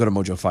 Mojo50. Go to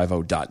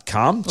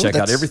mojo50.com. Check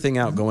out everything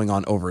out going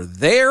on over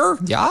there.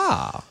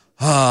 Yeah.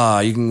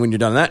 You can, when you're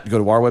done that, go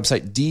to our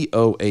website,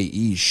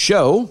 DOAE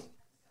Show.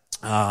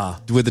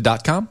 With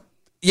the .com?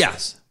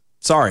 Yes.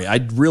 Sorry, I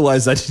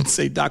realized I didn't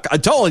say .com. I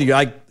told you,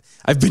 I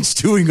I've been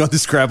stewing on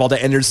this crap all day,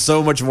 and there's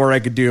so much more I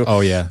could do.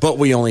 Oh, yeah. But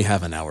we only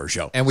have an hour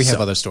show. And we have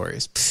other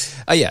stories.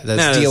 Yeah,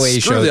 that's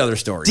DOAE screw show. the other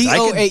stories.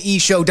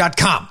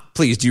 DOAEshow.com.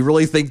 Please, do you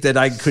really think that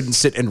I couldn't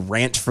sit and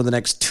rant for the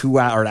next 2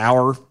 hour, an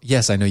hour?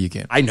 Yes, I know you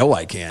can. I know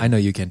I can. I know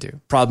you can too.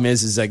 Problem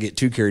is I get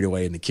too carried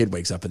away and the kid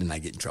wakes up and then I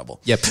get in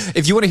trouble. Yep.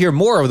 If you want to hear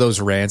more of those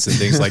rants and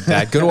things like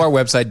that, go to our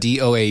website,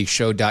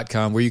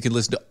 DOAEshow.com, where you can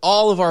listen to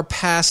all of our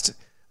past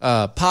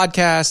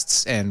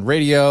podcasts and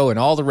radio and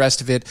all the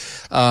rest of it.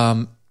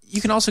 You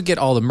can also get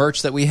all the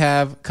merch that we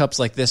have, cups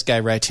like this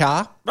guy right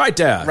here. Right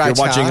there. You're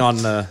watching on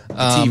the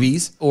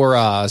TVs.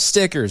 Or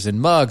stickers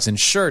and mugs and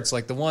shirts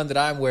like the one that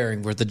I'm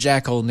wearing with the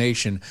Jackhole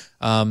Nation.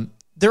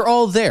 They're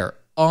all there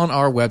on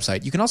our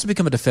website. You can also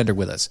become a Defender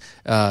with us.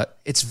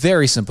 It's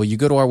very simple. You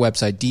go to our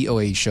website,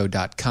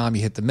 DOAEshow.com.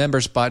 You hit the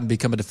members button,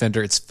 become a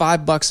Defender. It's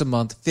 $5 a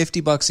month,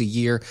 $50 a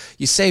year.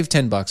 You save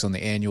 $10 on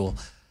the annual.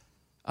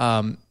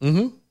 And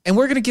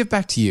we're going to give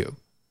back to you.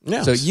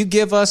 Yes. So you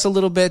give us a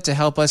little bit to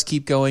help us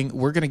keep going.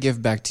 We're going to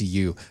give back to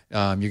you.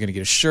 You're going to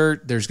get a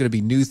shirt. There's going to be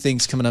new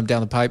things coming up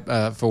down the pipe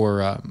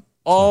for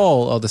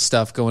all of the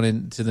stuff going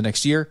into the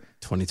next year.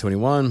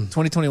 2021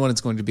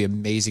 is going to be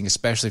amazing,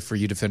 especially for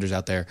you Defenders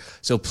out there.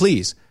 So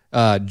please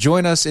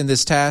join us in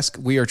this task.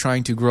 We are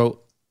trying to grow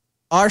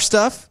our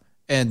stuff.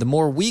 And the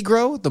more we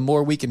grow, the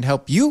more we can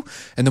help you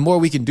and the more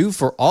we can do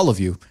for all of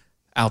you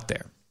out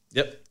there.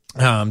 Yep.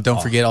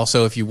 Don't forget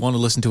also, if you want to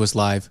listen to us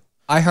live,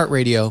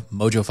 iHeartRadio,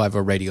 Mojo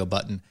 50 radio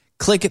button.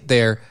 Click it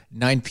there.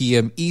 9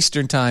 p.m.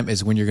 Eastern time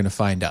is when you're going to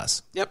find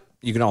us. Yep.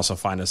 You can also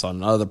find us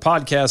on other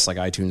podcasts like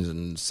iTunes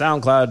and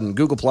SoundCloud and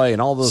Google Play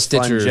and all those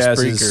Stitcher, fun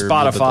jazzes, Spreaker,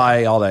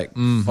 Spotify, all that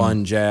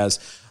fun jazz.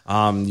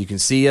 You can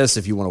see us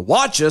if you want to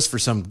watch us for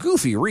some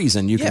goofy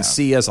reason. You can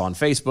see us on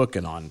Facebook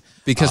and on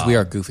because we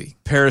are goofy.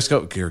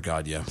 Periscope. Dear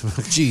God, yeah.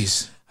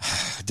 Jeez.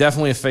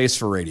 Definitely a face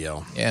for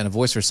radio. Yeah, and a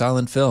voice for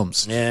silent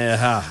films.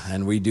 Yeah,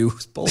 and we do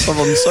both of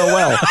them so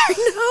well.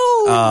 I know.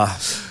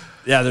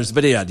 There's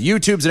the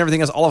YouTubes and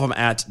everything else, all of them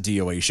at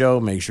DOA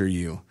Show. Make sure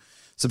you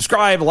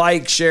subscribe,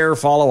 like, share,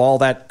 follow, all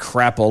that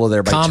crap all of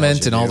there.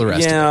 Comment and all the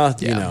rest of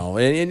it. You know,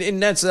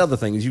 and that's the other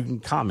thing is you can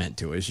comment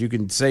to us. You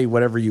can say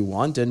whatever you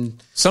want,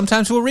 and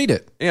sometimes we'll read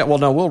it. Yeah, well,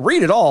 no, we'll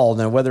read it all.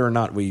 Now, whether or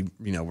not we,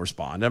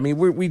 respond. I mean,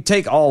 we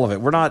take all of it.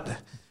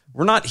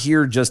 We're not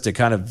here just to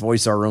kind of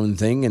voice our own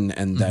thing,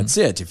 and that's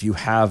it. If you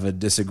have a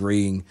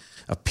disagreeing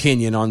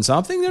opinion on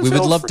something, then we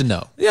would love to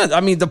know. Yeah,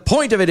 I mean, the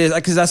point of it is,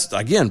 because that's,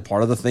 again,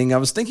 part of the thing I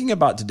was thinking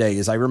about today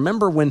is I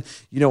remember when,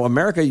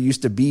 America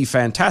used to be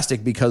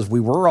fantastic because we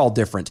were all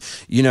different.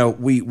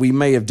 We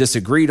may have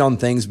disagreed on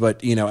things,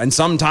 but, and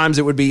sometimes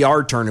it would be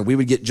our turn and we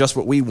would get just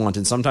what we want,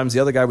 and sometimes the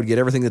other guy would get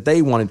everything that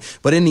they wanted.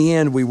 But in the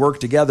end, we worked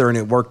together and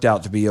it worked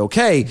out to be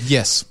okay.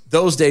 Yes.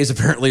 Those days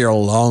apparently are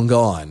long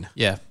gone.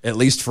 Yeah. At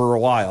least for a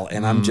while.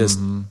 And I'm just,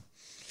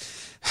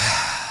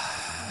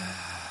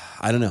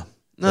 I don't know.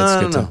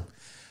 That's good too.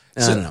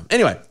 I don't know.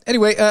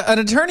 Anyway, an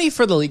attorney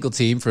for the legal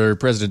team for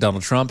President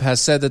Donald Trump has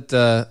said that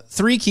the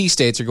 3 key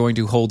states are going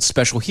to hold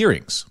special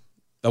hearings.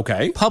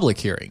 Okay. Public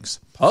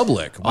hearings. Wow.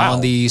 On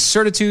the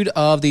certitude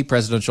of the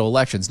presidential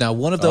elections. Now,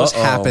 one of those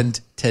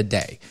happened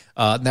today.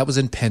 That was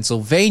in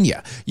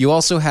Pennsylvania. You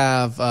also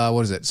have,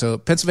 what is it? So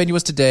Pennsylvania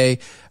was today,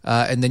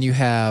 and then you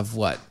have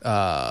what?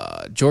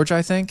 Georgia,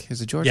 I think. Is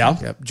it Georgia? Yeah.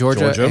 Yep.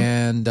 Georgia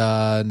and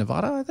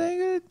Nevada, I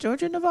think.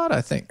 Georgia, Nevada,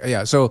 I think.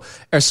 Yeah. So,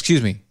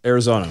 excuse me.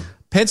 Arizona.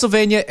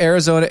 Pennsylvania,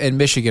 Arizona, and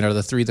Michigan are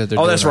the 3 that they're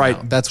doing. Oh, that's right.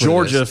 Now. That's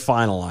Georgia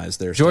finalized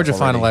their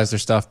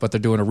stuff, but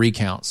they're doing a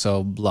recount,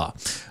 so blah.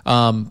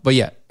 But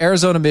yeah,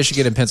 Arizona,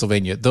 Michigan, and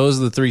Pennsylvania. Those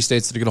are the 3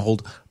 states that are going to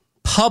hold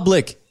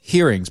public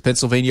hearings.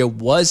 Pennsylvania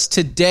was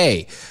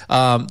today.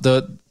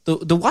 The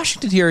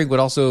Washington hearing would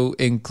also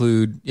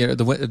include,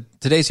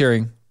 today's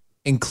hearing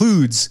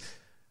includes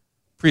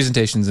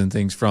presentations and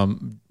things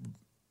from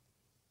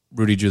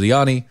Rudy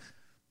Giuliani,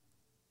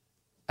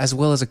 as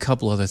well as a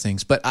couple other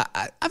things. But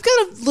I've got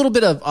a little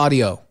bit of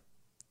audio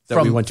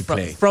that we want to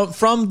play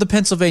from the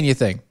Pennsylvania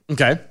thing.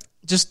 Okay.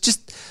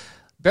 Just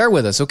bear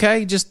with us,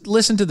 okay? Just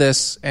listen to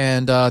this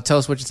and tell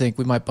us what you think.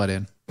 We might butt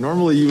in.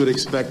 Normally you would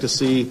expect to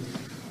see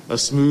a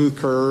smooth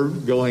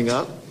curve going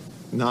up,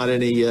 not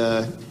any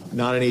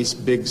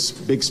big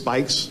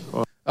spikes.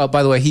 Oh,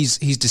 by the way,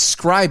 he's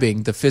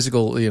describing the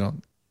physical,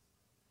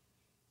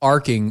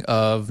 arcing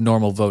of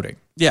normal voting.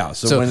 Yeah,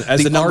 so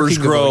as the numbers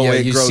grow,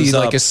 it grows see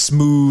up. like a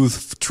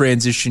smooth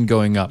transition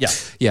going up.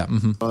 Yeah.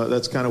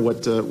 That's kind of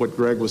what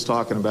Greg was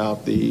talking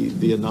about,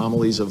 the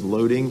anomalies of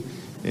loading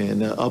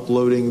and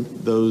uploading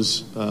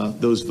those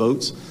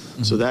votes.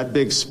 Mm-hmm. So that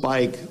big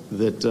spike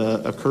that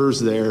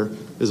occurs there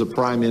is a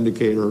prime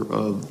indicator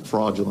of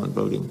fraudulent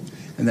voting.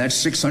 And that's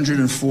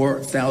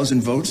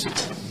 604,000 votes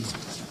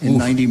in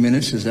 90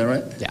 minutes, is that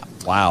right? Yeah.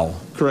 Wow.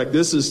 Correct.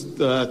 This is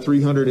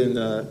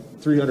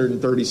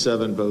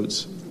 337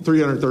 votes.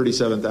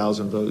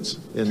 337,000 votes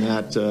in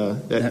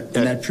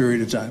that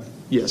period of time.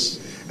 Yes.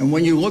 And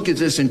when you look at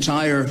this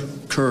entire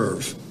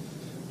curve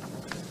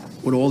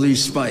with all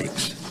these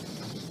spikes,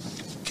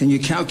 can you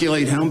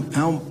calculate how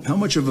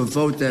much of a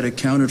vote that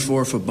accounted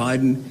for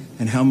Biden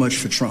and how much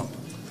for Trump?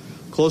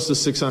 Close to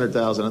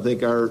 600,000. I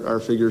think our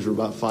figures were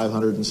about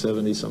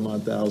 570 some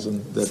odd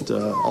thousand that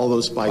all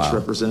those spikes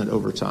represent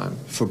over time.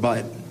 For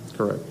Biden?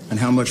 Correct. And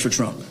how much for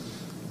Trump?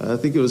 I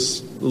think it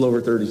was a little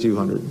over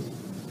 3,200.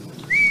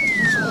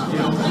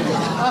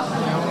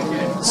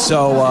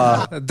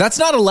 So that's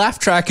not a laugh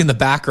track in the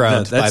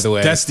background, by the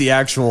way. That's the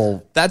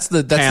actual. That's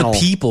the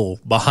people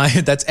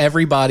behind. That's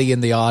everybody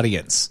in the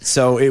audience.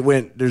 So it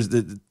went. There's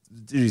the. Did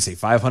you say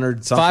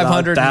 500?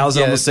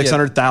 500,000, almost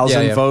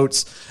 600,000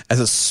 votes as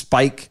a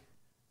spike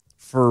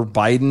for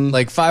Biden,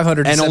 like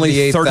 500 and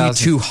only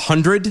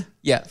 3,200.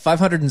 Yeah,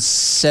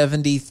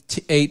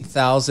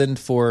 578,000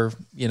 for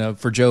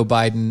Joe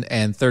Biden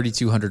and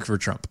 3,200 for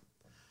Trump.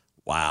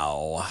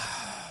 Wow,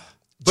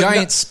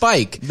 giant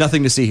spike.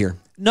 Nothing to see here.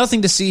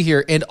 Nothing to see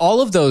here, and all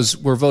of those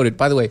were voted.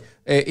 By the way,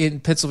 in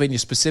Pennsylvania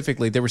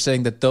specifically, they were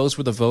saying that those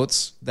were the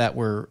votes that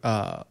were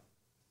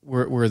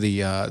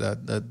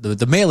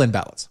the mail-in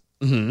ballots.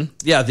 Mm-hmm.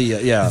 Yeah,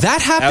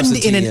 that happened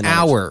in an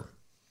hour.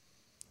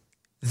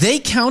 They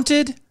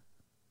counted.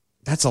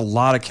 That's a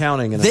lot of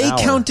counting in an hour. They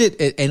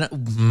counted,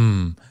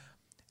 and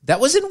that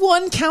was in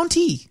one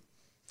county.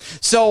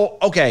 So,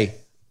 okay,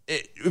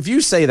 if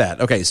you say that,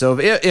 okay, so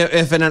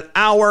if in an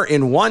hour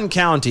in one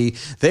county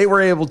they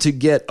were able to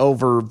get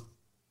over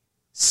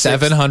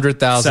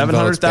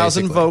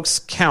 700,000 votes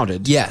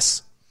counted,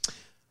 yes.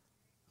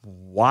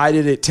 Why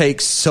did it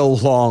take so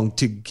long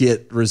to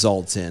get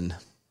results in?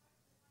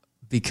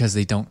 Because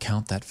they don't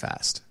count that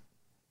fast.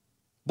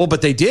 Well,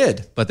 but they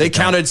did. But they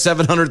counted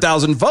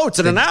 700,000 votes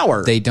in an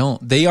hour. They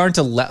don't. They aren't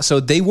allowed. So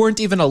they weren't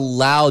even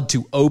allowed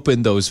to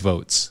open those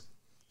votes.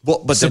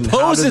 Well, but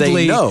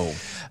supposedly, how do they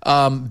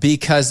know?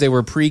 Because they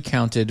were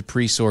pre-counted,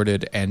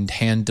 pre-sorted, and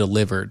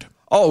hand-delivered.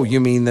 Oh, you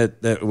mean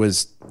that it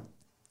was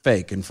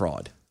fake and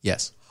fraud?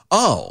 Yes.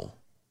 Oh.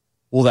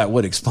 Well, that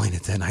would explain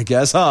it then, I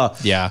guess, huh?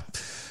 Yeah.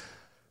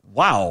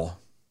 Wow.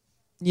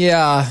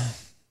 Yeah.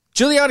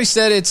 Giuliani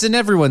said it's in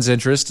everyone's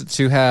interest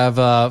to have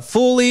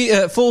full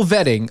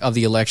vetting of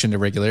the election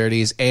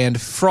irregularities and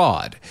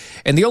fraud.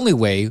 And the only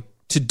way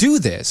to do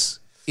this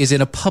is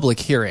in a public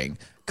hearing,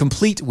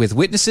 complete with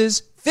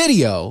witnesses,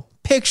 video,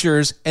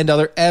 pictures, and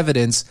other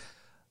evidence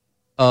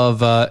of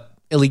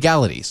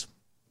illegalities.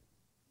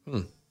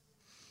 Well,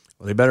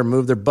 they better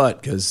move their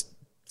butt because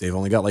they've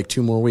only got like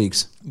 2 more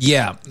weeks.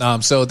 Yeah.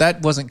 So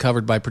that wasn't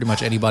covered by pretty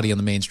much anybody on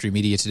the mainstream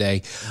media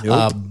today.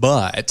 Nope.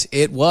 But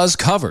it was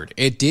covered.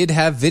 It did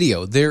have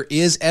video. There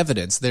is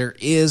evidence. There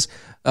is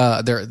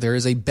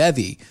a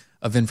bevy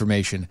of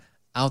information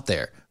out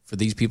there for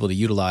these people to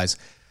utilize.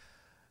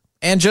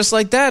 And just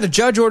like that, a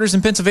judge orders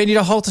in Pennsylvania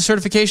to halt the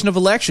certification of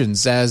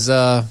elections as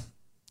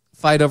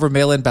fight over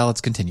mail-in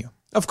ballots continue.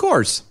 Of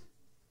course.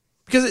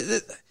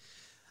 Because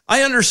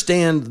I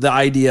understand the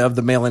idea of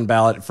the mail-in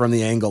ballot from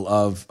the angle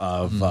of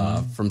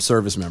from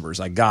service members.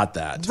 I got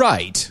that.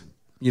 Right.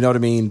 You know what I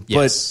mean?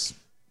 Yes.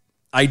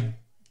 But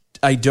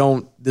I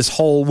don't, this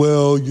whole,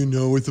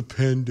 with the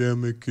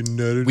pandemic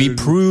and we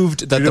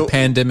proved that the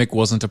pandemic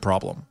wasn't a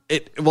problem.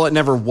 It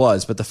never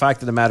was. But the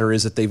fact of the matter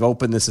is that they've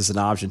opened this as an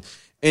option.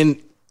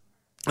 And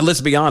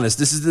let's be honest,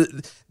 this is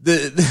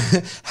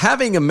the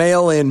having a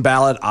mail-in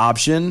ballot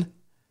option,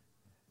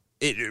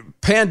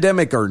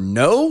 pandemic or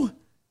no,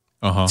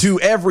 to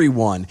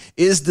everyone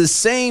is the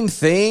same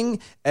thing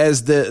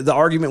as the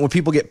argument when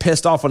people get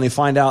pissed off when they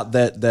find out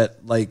that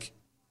like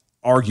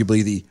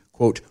arguably the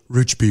quote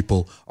rich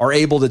people are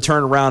able to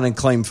turn around and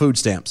claim food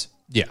stamps.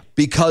 Yeah.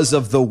 Because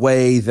of the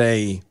way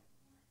they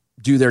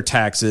do their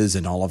taxes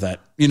and all of that,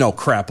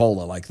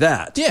 crapola like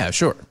that. Yeah,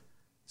 sure.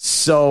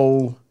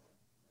 So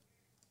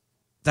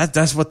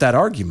that's what that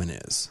argument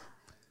is.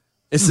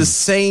 It's the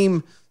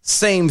same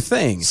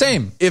thing.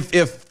 Same.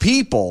 If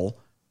people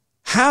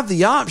have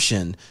the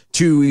option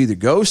to either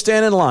go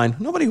stand in line,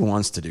 nobody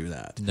wants to do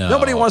that. No.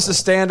 Nobody wants to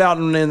stand out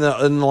in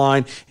the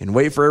line and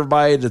wait for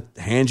everybody to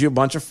hand you a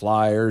bunch of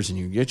flyers and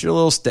you get your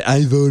little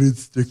I voted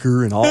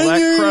sticker and all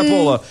that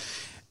crapola.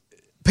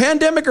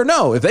 Pandemic or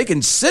no, if they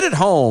can sit at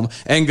home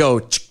and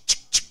go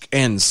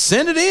and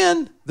send it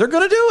in, they're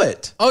going to do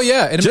it. Oh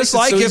yeah, and just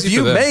like if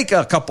you make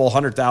a couple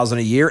 100,000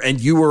 a year and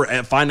you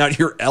find out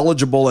you're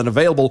eligible and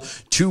available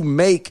to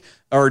make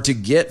or to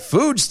get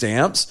food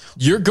stamps,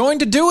 you're going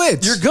to do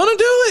it. You're going to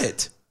do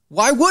it.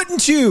 Why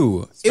wouldn't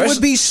you? It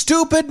would be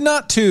stupid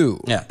not to.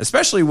 Yeah,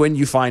 especially when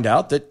you find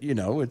out that,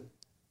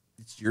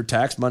 it's your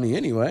tax money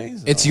anyway.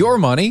 So. It's your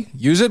money.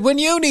 Use it when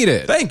you need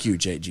it. Thank you,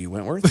 J.G.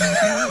 Wentworth.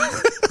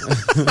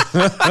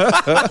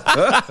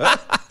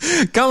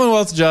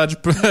 Commonwealth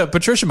Judge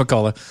Patricia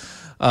McCullough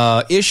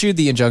issued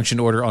the injunction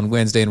order on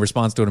Wednesday in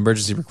response to an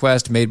emergency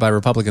request made by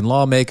Republican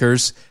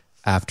lawmakers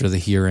after the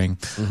hearing.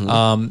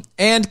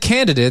 And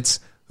candidates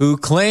who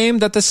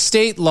claimed that the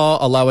state law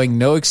allowing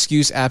no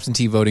excuse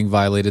absentee voting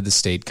violated the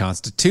state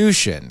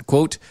constitution.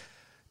 Quote,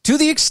 to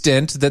the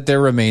extent that there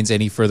remains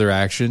any further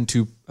action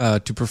to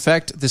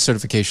perfect the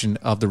certification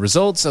of the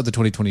results of the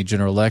 2020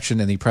 general election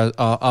in the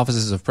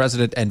offices of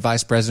President and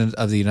Vice President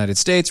of the United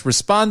States,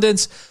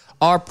 respondents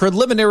are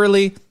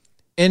preliminarily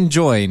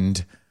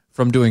enjoined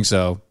from doing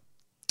so,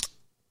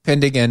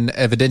 pending an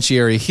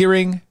evidentiary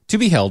hearing to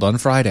be held on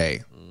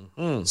Friday.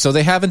 So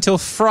they have until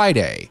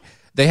Friday.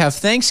 They have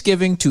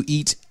Thanksgiving to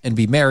eat and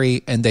be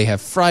merry, and they have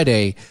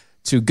Friday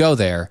to go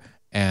there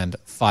and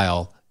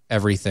file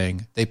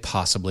everything they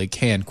possibly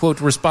can. Quote,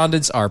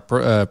 respondents are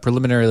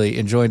preliminarily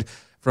enjoined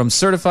from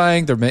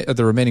certifying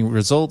the remaining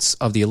results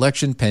of the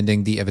election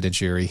pending the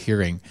evidentiary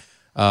hearing.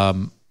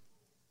 I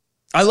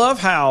love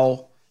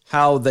how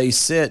they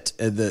sit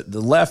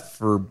the left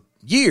for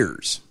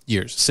years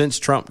since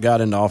Trump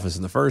got into office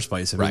in the first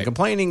place. Have been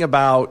complaining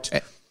about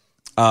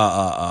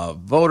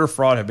voter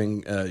fraud, have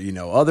been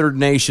other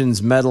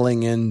nations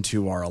meddling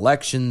into our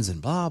elections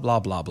and blah blah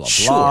blah blah blah.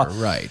 Sure,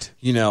 right.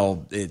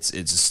 It's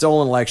a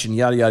stolen election,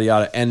 yada yada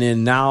yada. And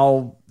then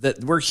now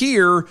that we're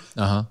here,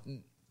 the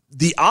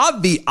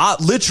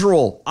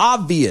literal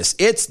obvious,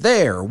 it's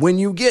there when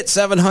you get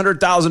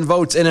 700,000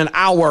 votes in an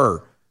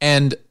hour,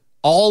 and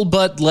all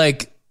but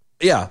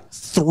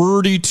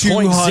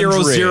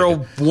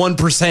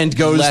 32.001%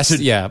 goes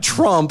to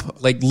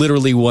Trump. Like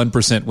literally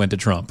 1% went to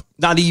Trump.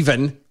 Not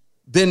even.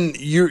 Then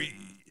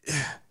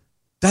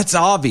that's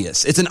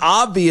obvious. It's an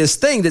obvious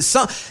thing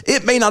that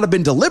it may not have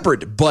been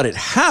deliberate, but it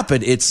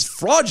happened. It's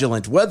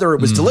fraudulent, whether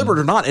it was deliberate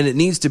or not, and it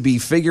needs to be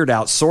figured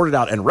out, sorted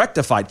out, and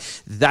rectified.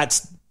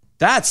 That's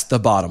the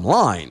bottom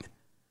line.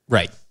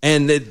 Right.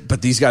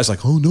 But these guys are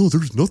like, oh no,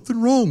 there's nothing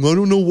wrong. I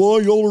don't know why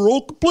y'all are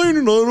all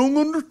complaining. I don't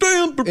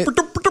understand.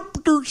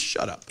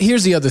 Shut up.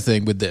 Here's the other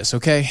thing with this,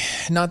 okay?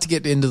 Not to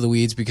get into the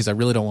weeds because I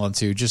really don't want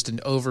to, just an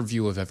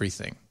overview of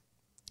everything.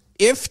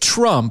 If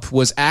Trump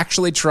was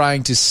actually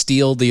trying to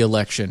steal the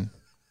election,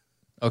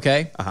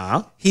 okay?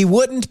 He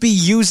wouldn't be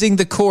using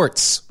the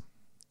courts.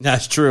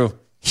 That's true.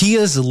 He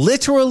is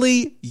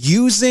literally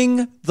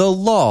using the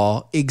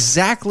law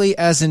exactly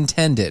as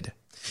intended.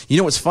 You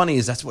know what's funny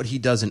is that's what he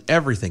does in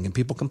everything, and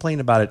people complain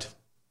about it.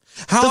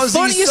 How is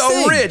he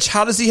so rich?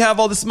 How does he have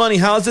all this money?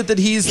 How is it that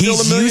he's still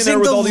a millionaire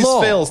with all these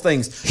fails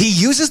things? He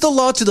uses the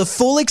law to the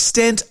full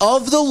extent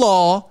of the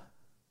law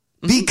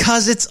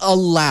because it's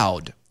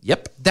allowed.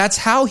 Yep. That's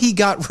how he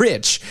got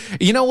rich.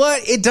 You know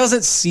what? It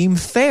doesn't seem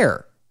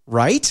fair,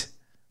 right?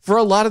 For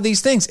a lot of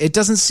these things, it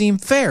doesn't seem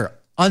fair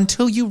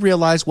until you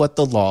realize what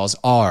the laws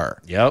are.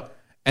 Yep.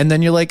 And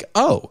then you're like,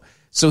 oh,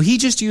 so he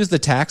just used the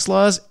tax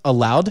laws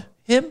allowed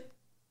him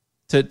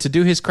to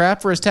do his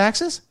crap for his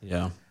taxes?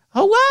 Yeah.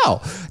 Oh,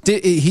 wow.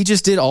 He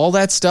just did all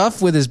that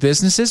stuff with his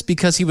businesses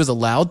because he was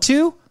allowed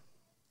to?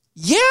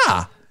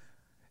 Yeah.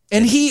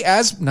 And he,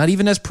 not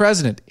even as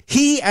president,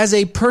 he as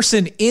a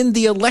person in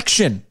the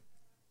election,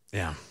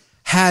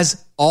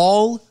 has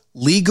all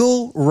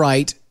legal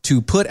right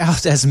to put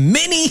out as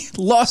many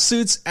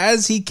lawsuits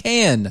as he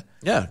can.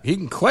 Yeah, he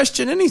can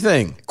question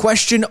anything.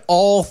 Question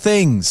all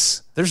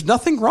things. There's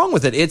nothing wrong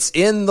with it. It's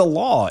in the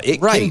law.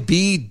 It can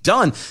be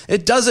done.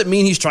 It doesn't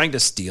mean he's trying to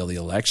steal the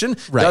election.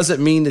 Right.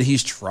 Doesn't mean that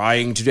he's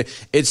trying to.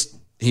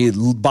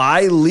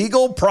 By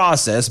legal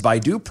process, by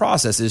due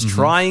process, is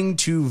trying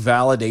to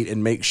validate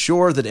and make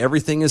sure that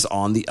everything is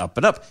on the up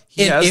and up.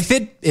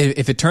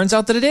 If it turns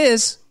out that it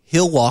is,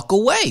 he'll walk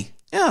away.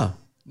 Yeah.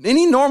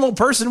 Any normal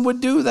person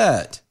would do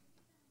that.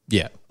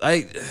 Yeah.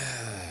 I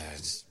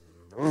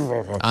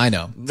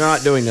know.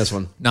 Not doing this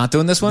one. Not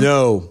doing this one?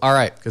 No. All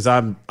right. Because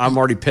I'm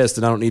already pissed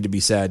and I don't need to be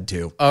sad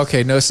too.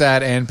 Okay, no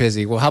sad and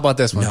busy. Well, how about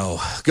this one?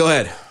 No. Go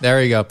ahead.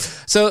 There you go.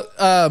 So,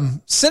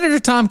 Senator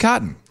Tom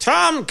Cotton.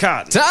 Tom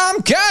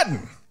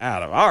Cotton.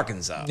 Out of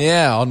Arkansas.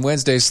 Yeah, on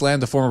Wednesday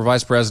slammed the former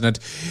Vice President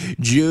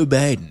Joe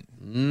Biden.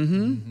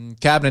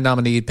 Cabinet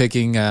nominee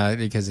picking,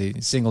 because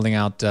he's singling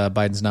out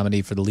Biden's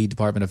nominee for the lead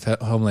Department of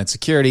Homeland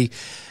Security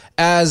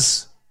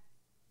as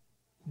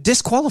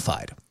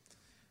disqualified.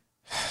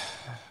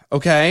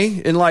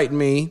 Okay, enlighten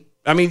me.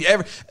 I mean,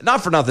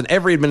 not for nothing,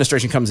 every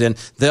administration comes in,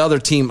 the other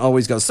team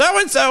always goes,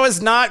 so-and-so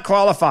is not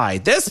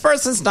qualified. This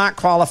person's not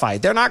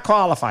qualified. They're not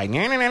qualified.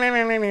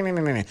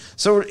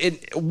 So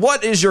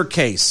what is your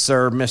case,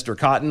 sir, Mr.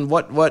 Cotton?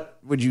 What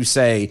would you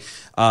say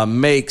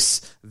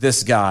makes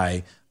this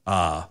guy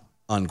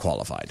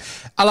unqualified?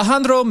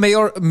 Alejandro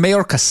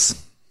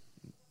Mayorkas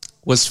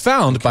was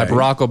found by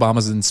Barack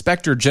Obama's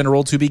inspector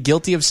general to be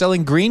guilty of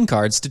selling green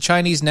cards to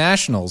Chinese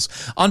nationals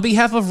on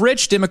behalf of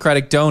rich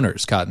Democratic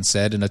donors, Cotton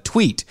said in a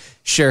tweet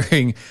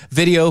sharing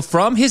video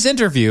from his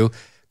interview.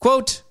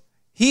 Quote,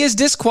 he is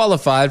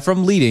disqualified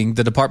from leading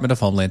the Department of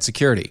Homeland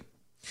Security.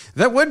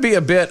 That would be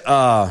a bit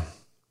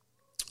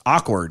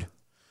awkward.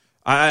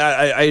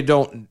 I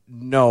don't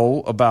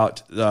know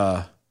about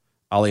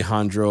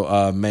Alejandro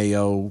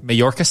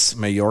Mayorkas.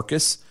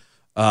 Mayorkas.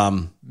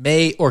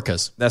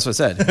 That's what I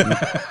said.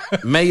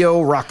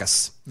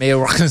 Mayorkas.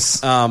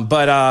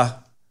 But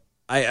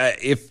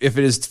if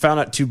it is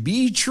found out to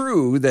be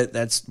true that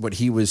that's what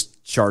he was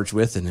charged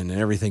with and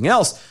everything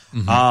else,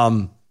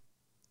 I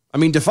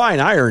mean, define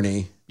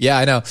irony. Yeah,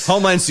 I know.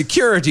 Homeland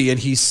Security, and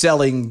he's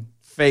selling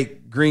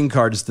fake green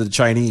cards to the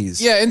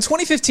Chinese. Yeah, in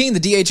 2015, the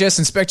DHS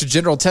Inspector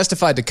General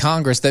testified to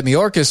Congress that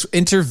Mayorkas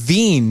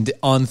intervened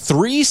on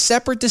 3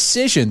 separate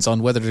decisions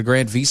on whether to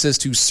grant visas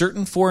to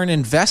certain foreign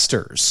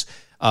investors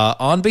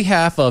on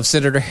behalf of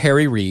Senator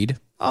Harry Reid,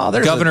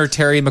 Governor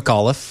Terry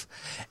McAuliffe,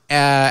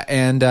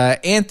 and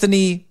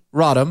Anthony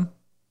Rodham,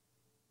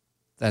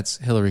 that's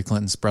Hillary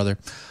Clinton's brother,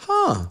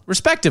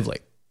 respectively.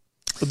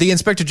 The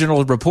Inspector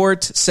General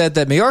report said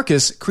that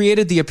Mayorkas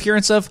created the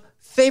appearance of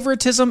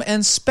favoritism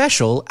and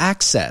special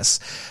access.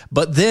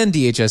 But then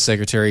DHS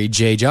Secretary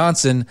Jay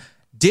Johnson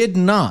did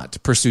not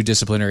pursue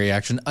disciplinary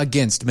action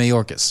against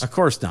Mayorkas. Of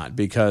course not,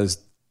 because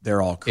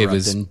they're all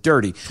corrupt and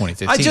dirty.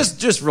 2015. I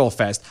just real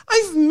fast.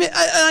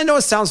 I know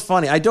it sounds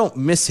funny. I don't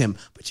miss him,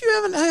 but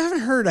I haven't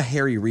heard a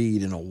Harry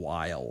Reid in a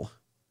while.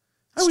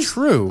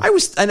 True.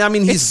 And I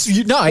mean, I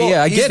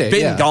get it.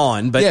 He's been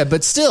gone, but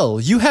but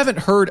still, you haven't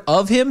heard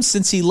of him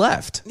since he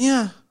left.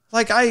 Yeah,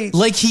 like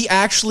he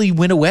actually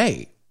went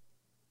away.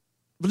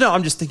 But no,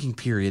 I'm just thinking.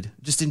 Period.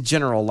 Just in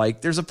general,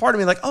 like there's a part of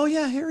me like, oh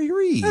yeah, Harry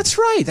Reid. That's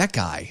right. That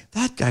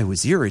guy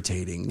was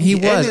irritating. He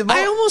was.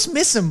 I almost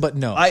miss him, but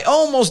no, I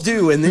almost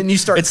do. And then you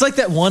start. It's like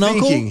that one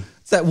thinking, uncle.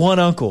 It's that one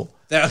uncle.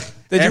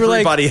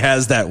 Everybody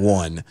has that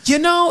one.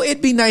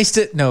 It'd be nice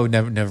to. No,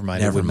 never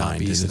mind. Never it would mind.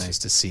 Not be so nice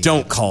to see.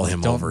 Don't call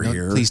him over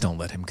here. Please don't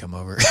let him come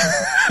over.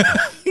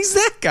 He's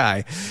that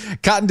guy.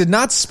 Cotton did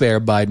not spare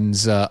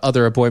Biden's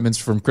other appointments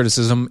from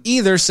criticism,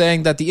 either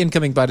saying that the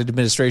incoming Biden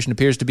administration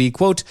appears to be,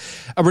 quote,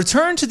 a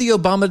return to the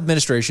Obama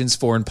administration's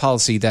foreign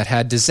policy that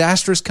had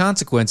disastrous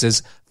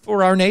consequences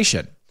for our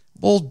nation.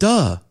 Well,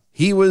 duh.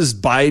 He was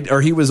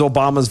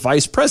Obama's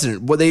vice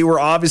president. Well, they were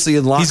obviously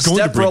in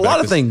lockstep for a lot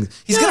of things.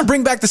 He's going to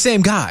bring back the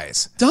same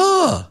guys.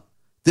 Duh.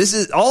 This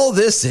is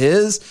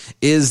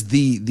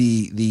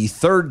the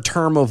third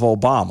term of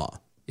Obama.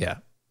 Yeah.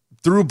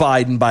 Through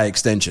Biden by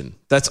extension.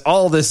 That's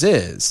all this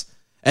is.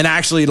 And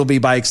actually it'll be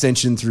by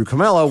extension through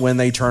Kamala when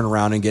they turn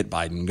around and get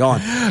Biden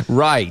gone.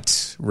 Right.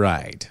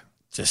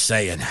 Just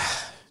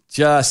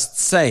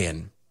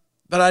saying.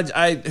 But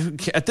I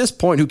at this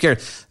point, who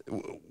cares?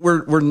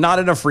 We're not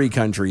in a free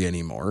country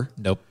anymore.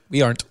 Nope,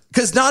 we aren't.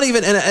 Because not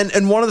even,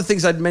 and one of the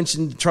things I'd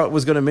mentioned,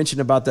 was going to mention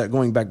about that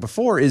going back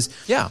before is,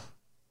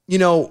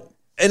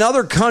 in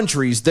other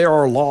countries, there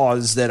are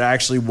laws that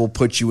actually will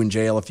put you in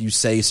jail if you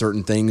say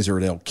certain things or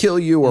they'll kill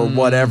you or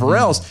whatever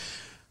else.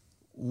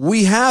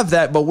 We have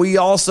that, but we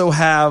also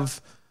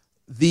have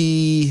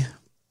the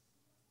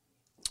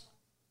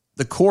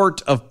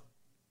court of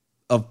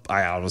I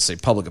don't want to say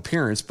public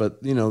appearance,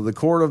 but the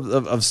court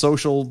of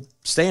social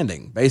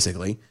standing,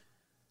 basically.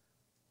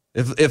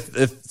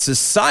 If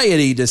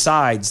society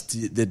decides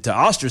to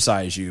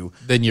ostracize you,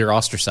 then you're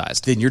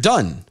ostracized. Then you're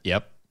done.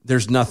 Yep.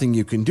 There's nothing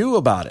you can do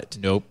about it.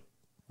 Nope.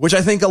 Which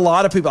I think a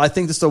lot of people. I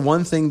think that's the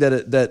one thing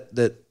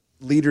that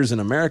leaders in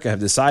America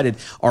have decided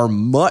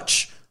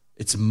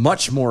it's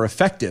much more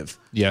effective.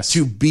 Yes.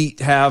 To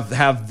have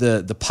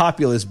the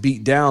populace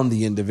beat down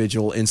the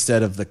individual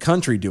instead of the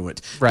country do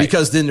it. Right.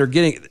 Because then they're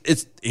getting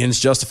ends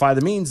justify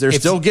the means. They're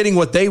still getting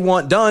what they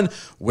want done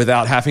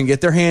without having to get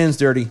their hands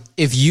dirty.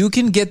 If you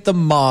can get the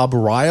mob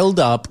riled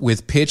up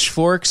with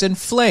pitchforks and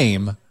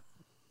flame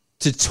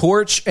to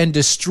torch and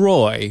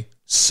destroy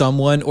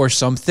someone or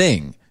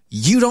something,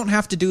 you don't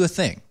have to do a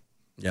thing.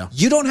 Yeah.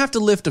 You don't have to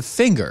lift a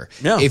finger.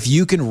 No. If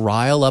you can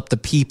rile up the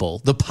people,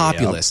 the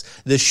populace,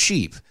 the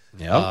sheep.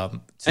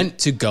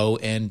 To go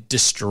and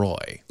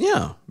destroy.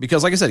 Yeah,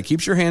 because like I said, it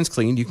keeps your hands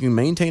clean. You can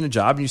maintain a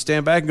job and you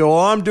stand back and go,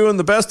 I'm doing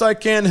the best I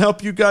can to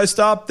help you guys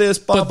stop this.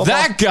 Blah, blah,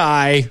 that blah.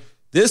 guy,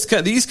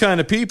 these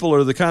kind of people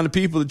are the kind of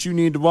people that you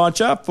need to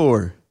watch out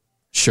for.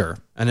 Sure.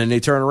 And then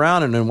they turn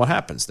around and then what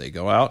happens? They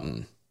go out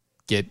and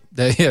they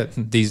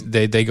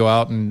go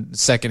out and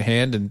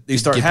secondhand and they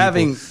start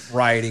having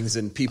riotings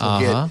and people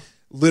get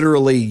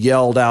literally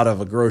yelled out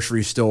of a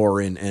grocery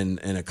store and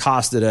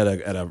accosted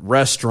at a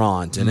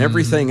restaurant and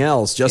everything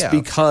else just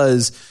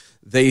because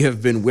they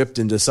have been whipped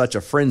into such a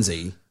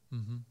frenzy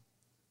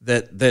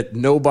that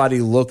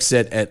nobody looks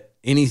at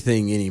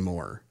anything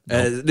anymore.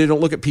 Nope. They don't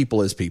look at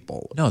people as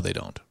people. No, they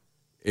don't.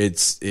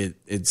 It's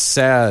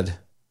sad.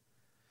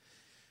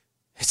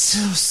 It's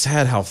so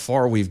sad how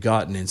far we've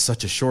gotten in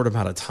such a short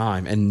amount of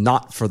time and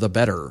not for the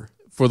better.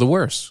 For the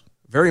worse.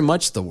 Very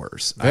much the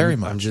worse. Very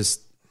much. I'm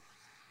just...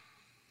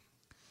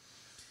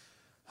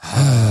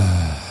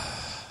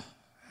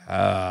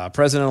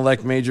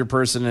 President-elect, major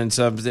person, and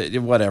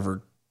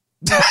whatever.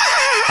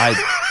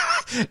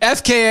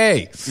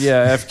 FKA.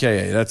 Yeah,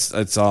 FKA.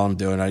 That's all I'm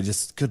doing.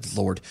 Good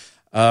Lord.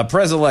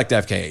 President-elect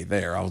FKA.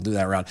 There, I'll do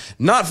that round.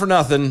 Not for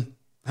nothing.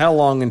 How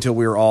long until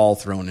we're all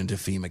thrown into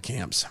FEMA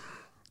camps?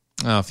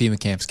 Oh, FEMA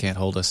camps can't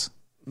hold us.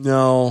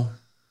 No,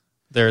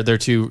 they're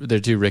too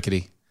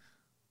rickety.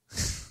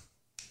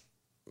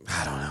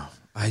 I don't know.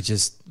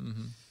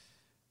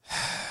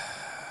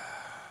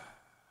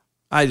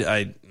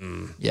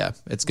 Yeah,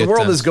 it's good. The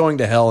world is going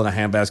to hell in a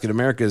handbasket.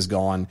 America is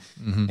gone,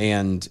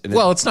 and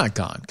it's not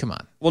gone. Come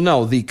on. Well,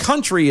 no, the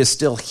country is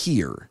still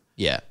here.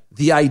 Yeah,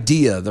 the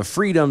idea, the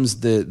freedoms,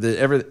 the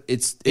everything.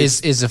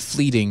 Is a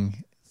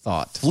fleeting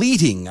thought.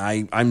 Fleeting.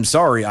 I'm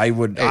sorry. I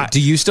would.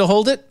 Do you still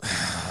hold it?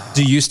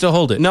 Do you still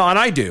hold it? No, and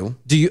I do.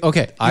 Do you?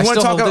 Okay, I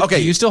still hold it. Okay,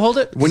 do you still hold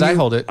it? Because I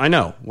hold it. I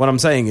know. What I'm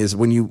saying is,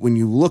 when you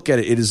look at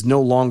it, it is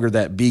no longer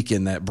that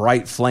beacon, that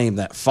bright flame,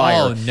 that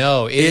fire. Oh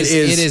no! It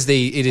is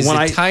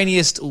the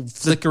tiniest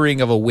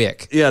flickering of a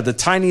wick. Yeah, the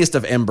tiniest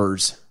of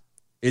embers.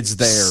 It's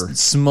there.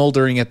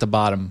 Smoldering at the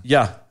bottom.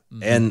 Yeah.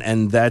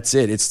 And that's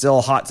it. It's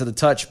still hot to the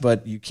touch,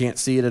 but you can't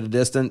see it at a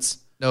distance.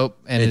 Nope.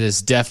 And it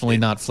is definitely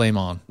not flame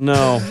on.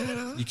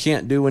 No, you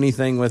can't do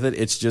anything with it.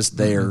 It's just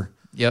there.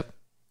 Yep.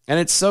 And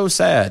it's so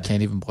sad.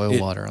 Can't even boil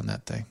water on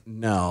that thing.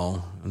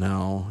 No.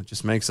 It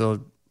just makes a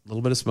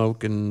little bit of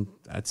smoke and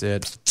that's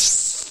it.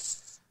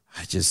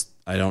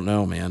 I don't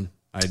know, man.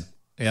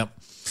 Yep.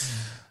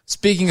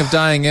 Speaking of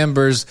dying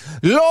embers,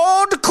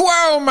 Lord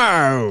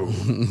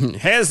Cuomo.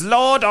 His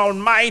Lord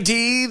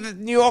Almighty, the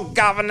New York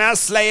governor,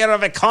 slayer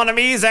of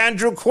economies,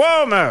 Andrew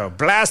Cuomo,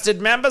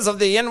 blasted members of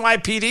the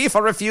NYPD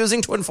for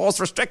refusing to enforce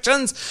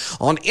restrictions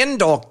on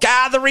indoor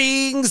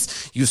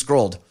gatherings. You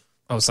scrolled.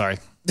 Oh, sorry.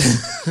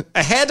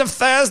 Ahead of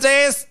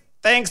Thursday's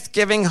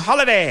Thanksgiving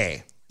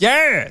holiday.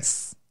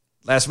 Yes.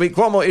 Last week,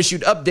 Cuomo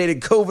issued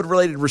updated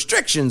COVID-related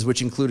restrictions,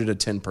 which included a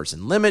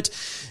 10-person limit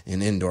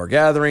in indoor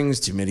gatherings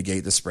to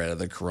mitigate the spread of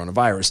the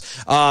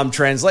coronavirus.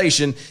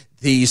 Translation,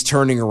 he's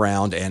turning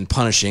around and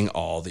punishing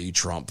all the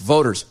Trump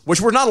voters, which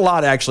were not a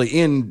lot actually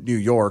in New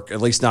York,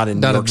 at least not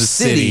in New York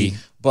City.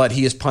 But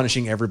he is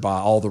punishing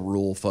everybody, all the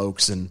rural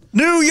folks. And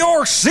New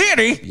York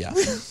City? Yeah.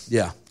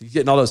 You're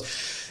getting all those.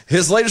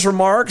 His latest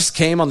remarks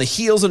came on the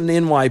heels of an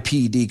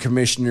NYPD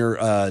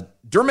Commissioner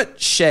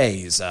Dermot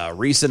Shea's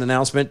recent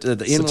announcement that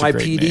the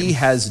NYPD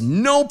has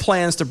no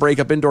plans to break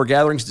up indoor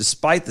gatherings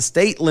despite the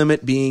state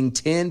limit being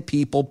 10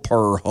 people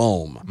per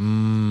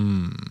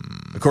home.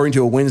 According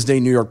to a Wednesday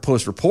New York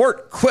Post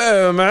report,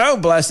 Cuomo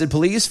blasted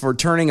police for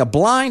turning a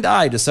blind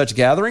eye to such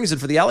gatherings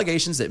and for the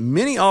allegations that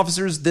many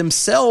officers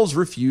themselves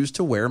refuse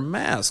to wear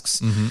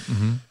masks.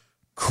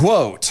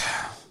 Quote,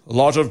 a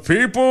lot of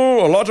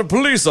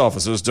police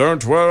officers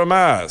don't wear a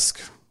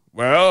mask.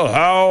 Well,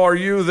 how are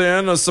you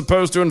then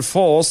supposed to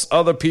enforce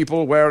other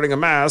people wearing a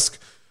mask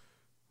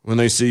when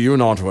they see you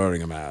not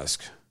wearing a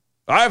mask?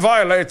 I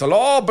violate the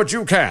law, but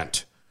you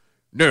can't.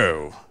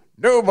 No,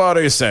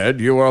 nobody said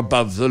you were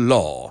above the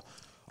law.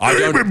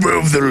 I'm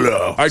above the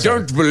law. I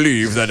don't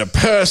believe that the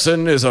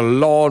person is a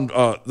law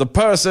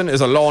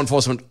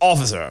enforcement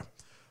officer.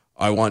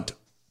 I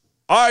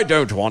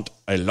don't want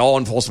a law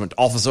enforcement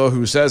officer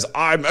who says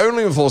I'm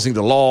only enforcing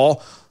the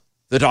law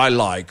that I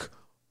like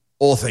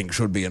or think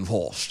should be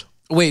enforced.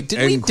 Wait,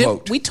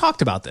 we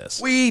talked about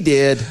this? We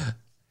did.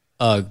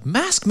 A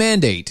mask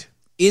mandate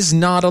is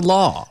not a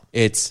law.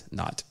 It's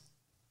not.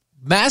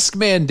 Mask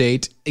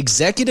mandate,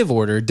 executive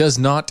order, does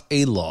not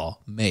a law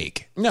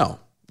make. No.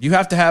 You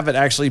have to have it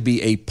actually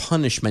be a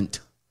punishment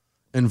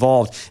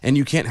involved, and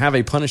you can't have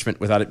a punishment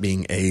without it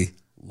being a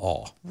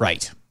law.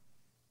 Right.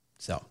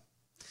 So,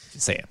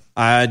 just saying.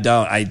 I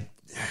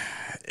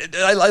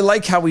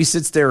like how he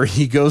sits there and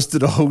he goes to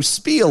the whole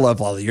spiel of,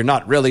 well, you're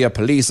not really a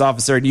police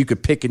officer and you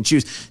could pick and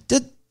choose.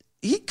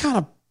 He kind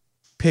of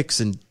picks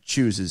and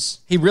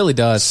chooses. He really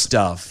does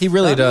stuff. He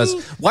really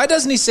does. Why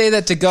doesn't he say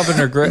that to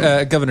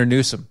Governor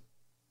Newsom?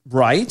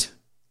 Right.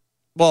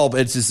 Well,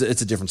 it's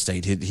a different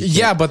state.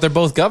 He but they're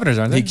both governors,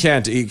 aren't they?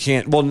 He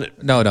can't. Well,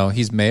 no.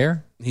 He's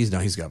mayor. He's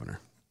governor.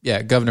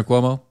 Yeah, Governor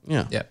Cuomo.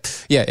 Yeah.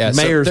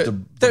 Mayor's so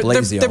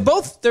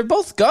they're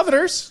both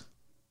governors.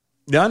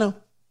 Yeah, I know.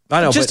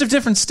 Just of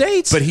different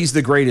states. But he's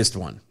the greatest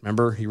one.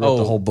 Remember? He wrote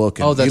the whole book.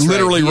 And that's he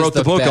literally wrote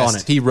the book best. on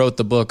it. He wrote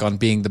the book on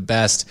being the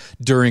best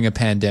during a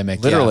pandemic.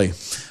 Literally.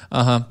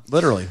 Yeah.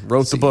 Literally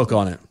wrote the book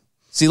on it.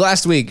 See,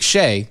 last week,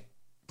 Shea.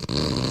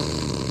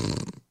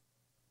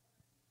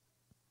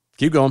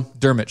 Keep going.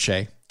 Dermot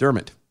Shea.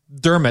 Dermot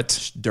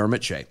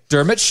Shea.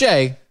 Dermot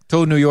Shea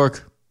told New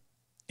York.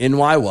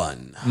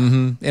 NY1.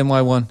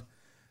 NY1.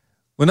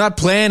 We're not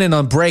planning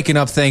on breaking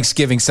up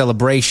Thanksgiving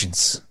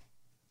celebrations.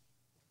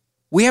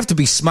 We have to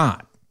be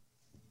smart.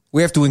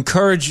 We have to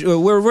encourage.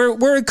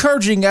 We're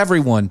encouraging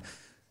everyone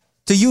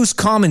to use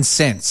common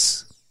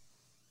sense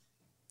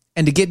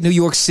and to get New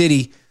York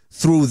City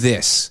through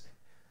this.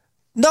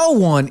 No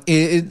one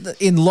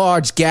in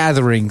large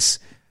gatherings.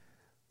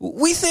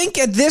 We think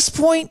at this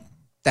point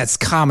that's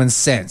common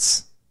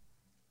sense.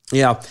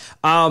 Yeah.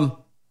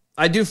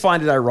 I do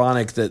find it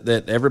ironic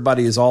that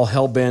everybody is all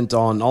hell-bent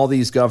on, all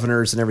these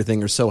governors and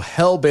everything are so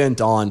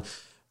hell-bent on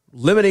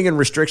limiting and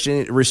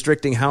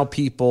restricting how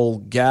people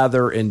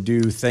gather and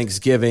do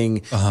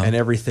Thanksgiving and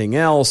everything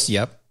else.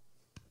 Yep.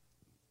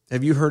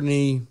 Have you heard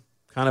any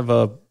kind of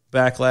a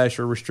backlash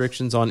or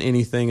restrictions on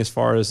anything as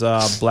far as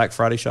Black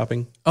Friday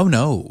shopping? Oh,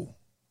 no.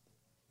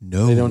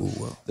 They're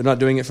not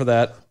doing it for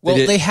that. Well,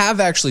 they have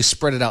actually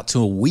spread it out to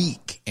a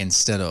week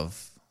instead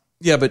of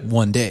but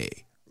one day.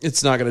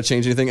 It's not going to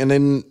change anything. And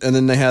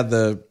then they had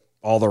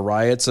all the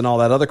riots and all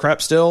that other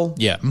crap still.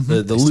 Yeah.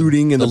 The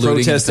looting and the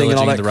protesting and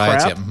all that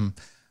riots, crap. Yeah.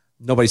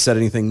 Nobody said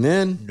anything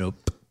then.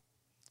 Nope.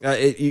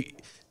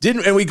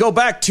 And we go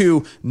back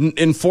to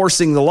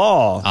enforcing the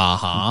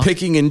law,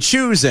 picking and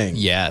choosing.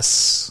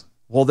 Yes.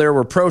 Well, there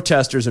were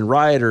protesters and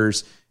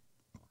rioters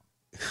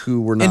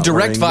who were not in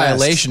direct wearing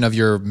violation masks. of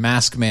your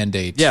mask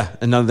mandate. Yeah,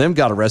 and none of them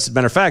got arrested.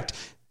 Matter of fact,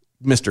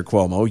 Mr.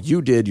 Cuomo,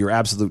 you did your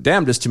absolute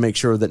damnedest to make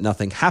sure that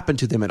nothing happened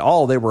to them at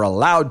all. They were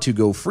allowed to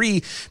go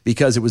free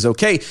because it was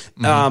okay.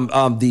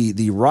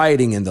 The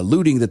rioting and the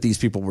looting that these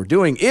people were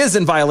doing is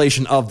in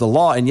violation of the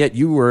law, and yet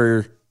you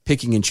were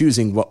picking and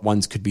choosing what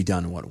ones could be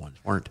done and what ones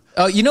weren't.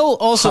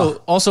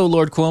 Also,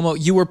 Lord Cuomo,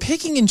 you were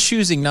picking and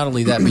choosing not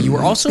only that, but you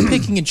were also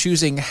picking and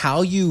choosing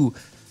how you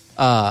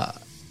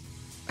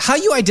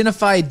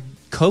identified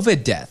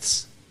COVID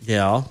deaths.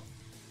 Yeah.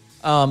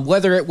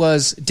 Whether it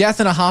was death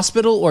in a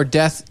hospital or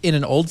death in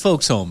an old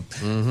folks home.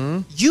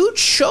 You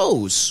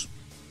chose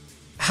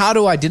how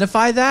to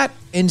identify that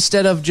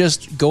instead of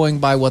just going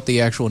by what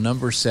the actual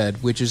numbers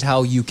said, which is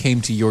how you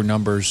came to your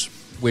numbers,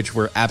 which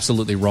were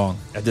absolutely wrong.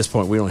 At this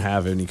point, we don't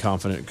have any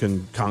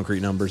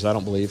concrete numbers, I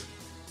don't believe.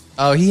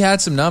 Oh, he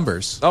had some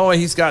numbers. Oh,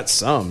 he's got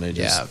some.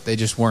 They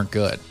just weren't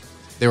good.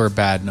 They were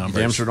bad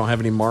numbers. Damn sure don't have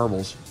any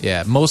marbles.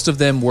 Yeah, most of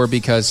them were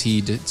because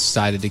he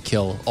decided to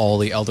kill all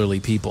the elderly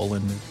people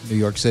in New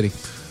York City.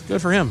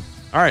 Good for him.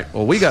 All right,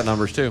 well, we got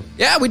numbers too.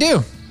 Yeah, we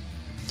do.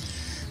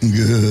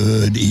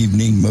 Good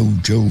evening,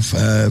 Mojo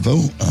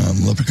 50.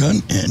 I'm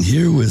Leprechaun, and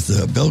here with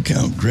the bell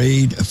count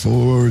grade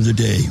for the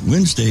day,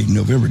 Wednesday,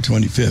 November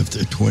 25th,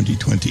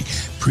 2020,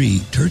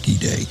 pre-Turkey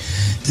Day.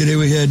 Today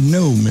we had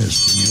no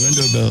missed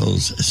innuendo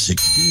bells,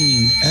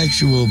 16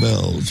 actual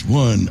bells,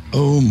 1,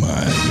 oh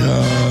my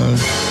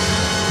gosh,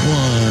 1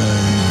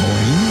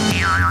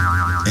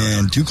 boing,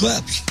 and 2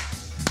 claps.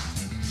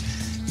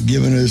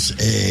 Giving us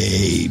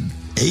a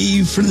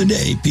for the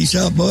day. Peace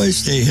out, boys.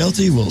 Stay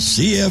healthy. We'll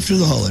see you after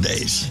the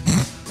holidays.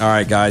 All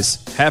right, guys.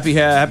 Have a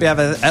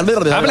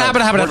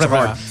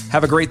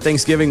great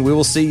Thanksgiving. We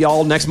will see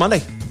y'all next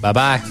Monday.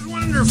 Bye-bye.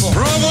 Wonderful.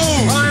 Bravo.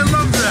 I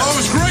loved that. Oh, it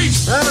was great.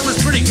 Well, it was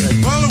pretty good.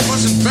 Well, it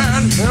wasn't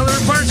bad. Well, there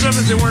were parts of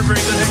it that weren't very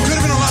good. It could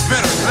have been a lot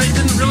better. I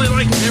didn't really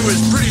like it. It was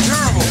pretty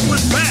terrible. It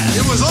was bad.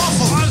 It was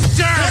awful. It was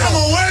terrible. Get him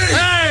away.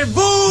 Hey,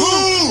 boo.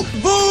 Boo.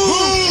 Boo.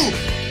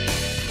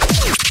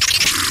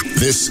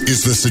 This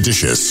is the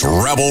seditious,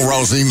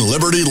 rabble-rousing,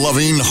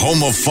 liberty-loving,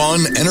 home of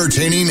fun,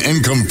 entertaining,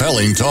 and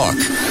compelling talk.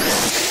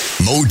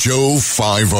 Mojo 50.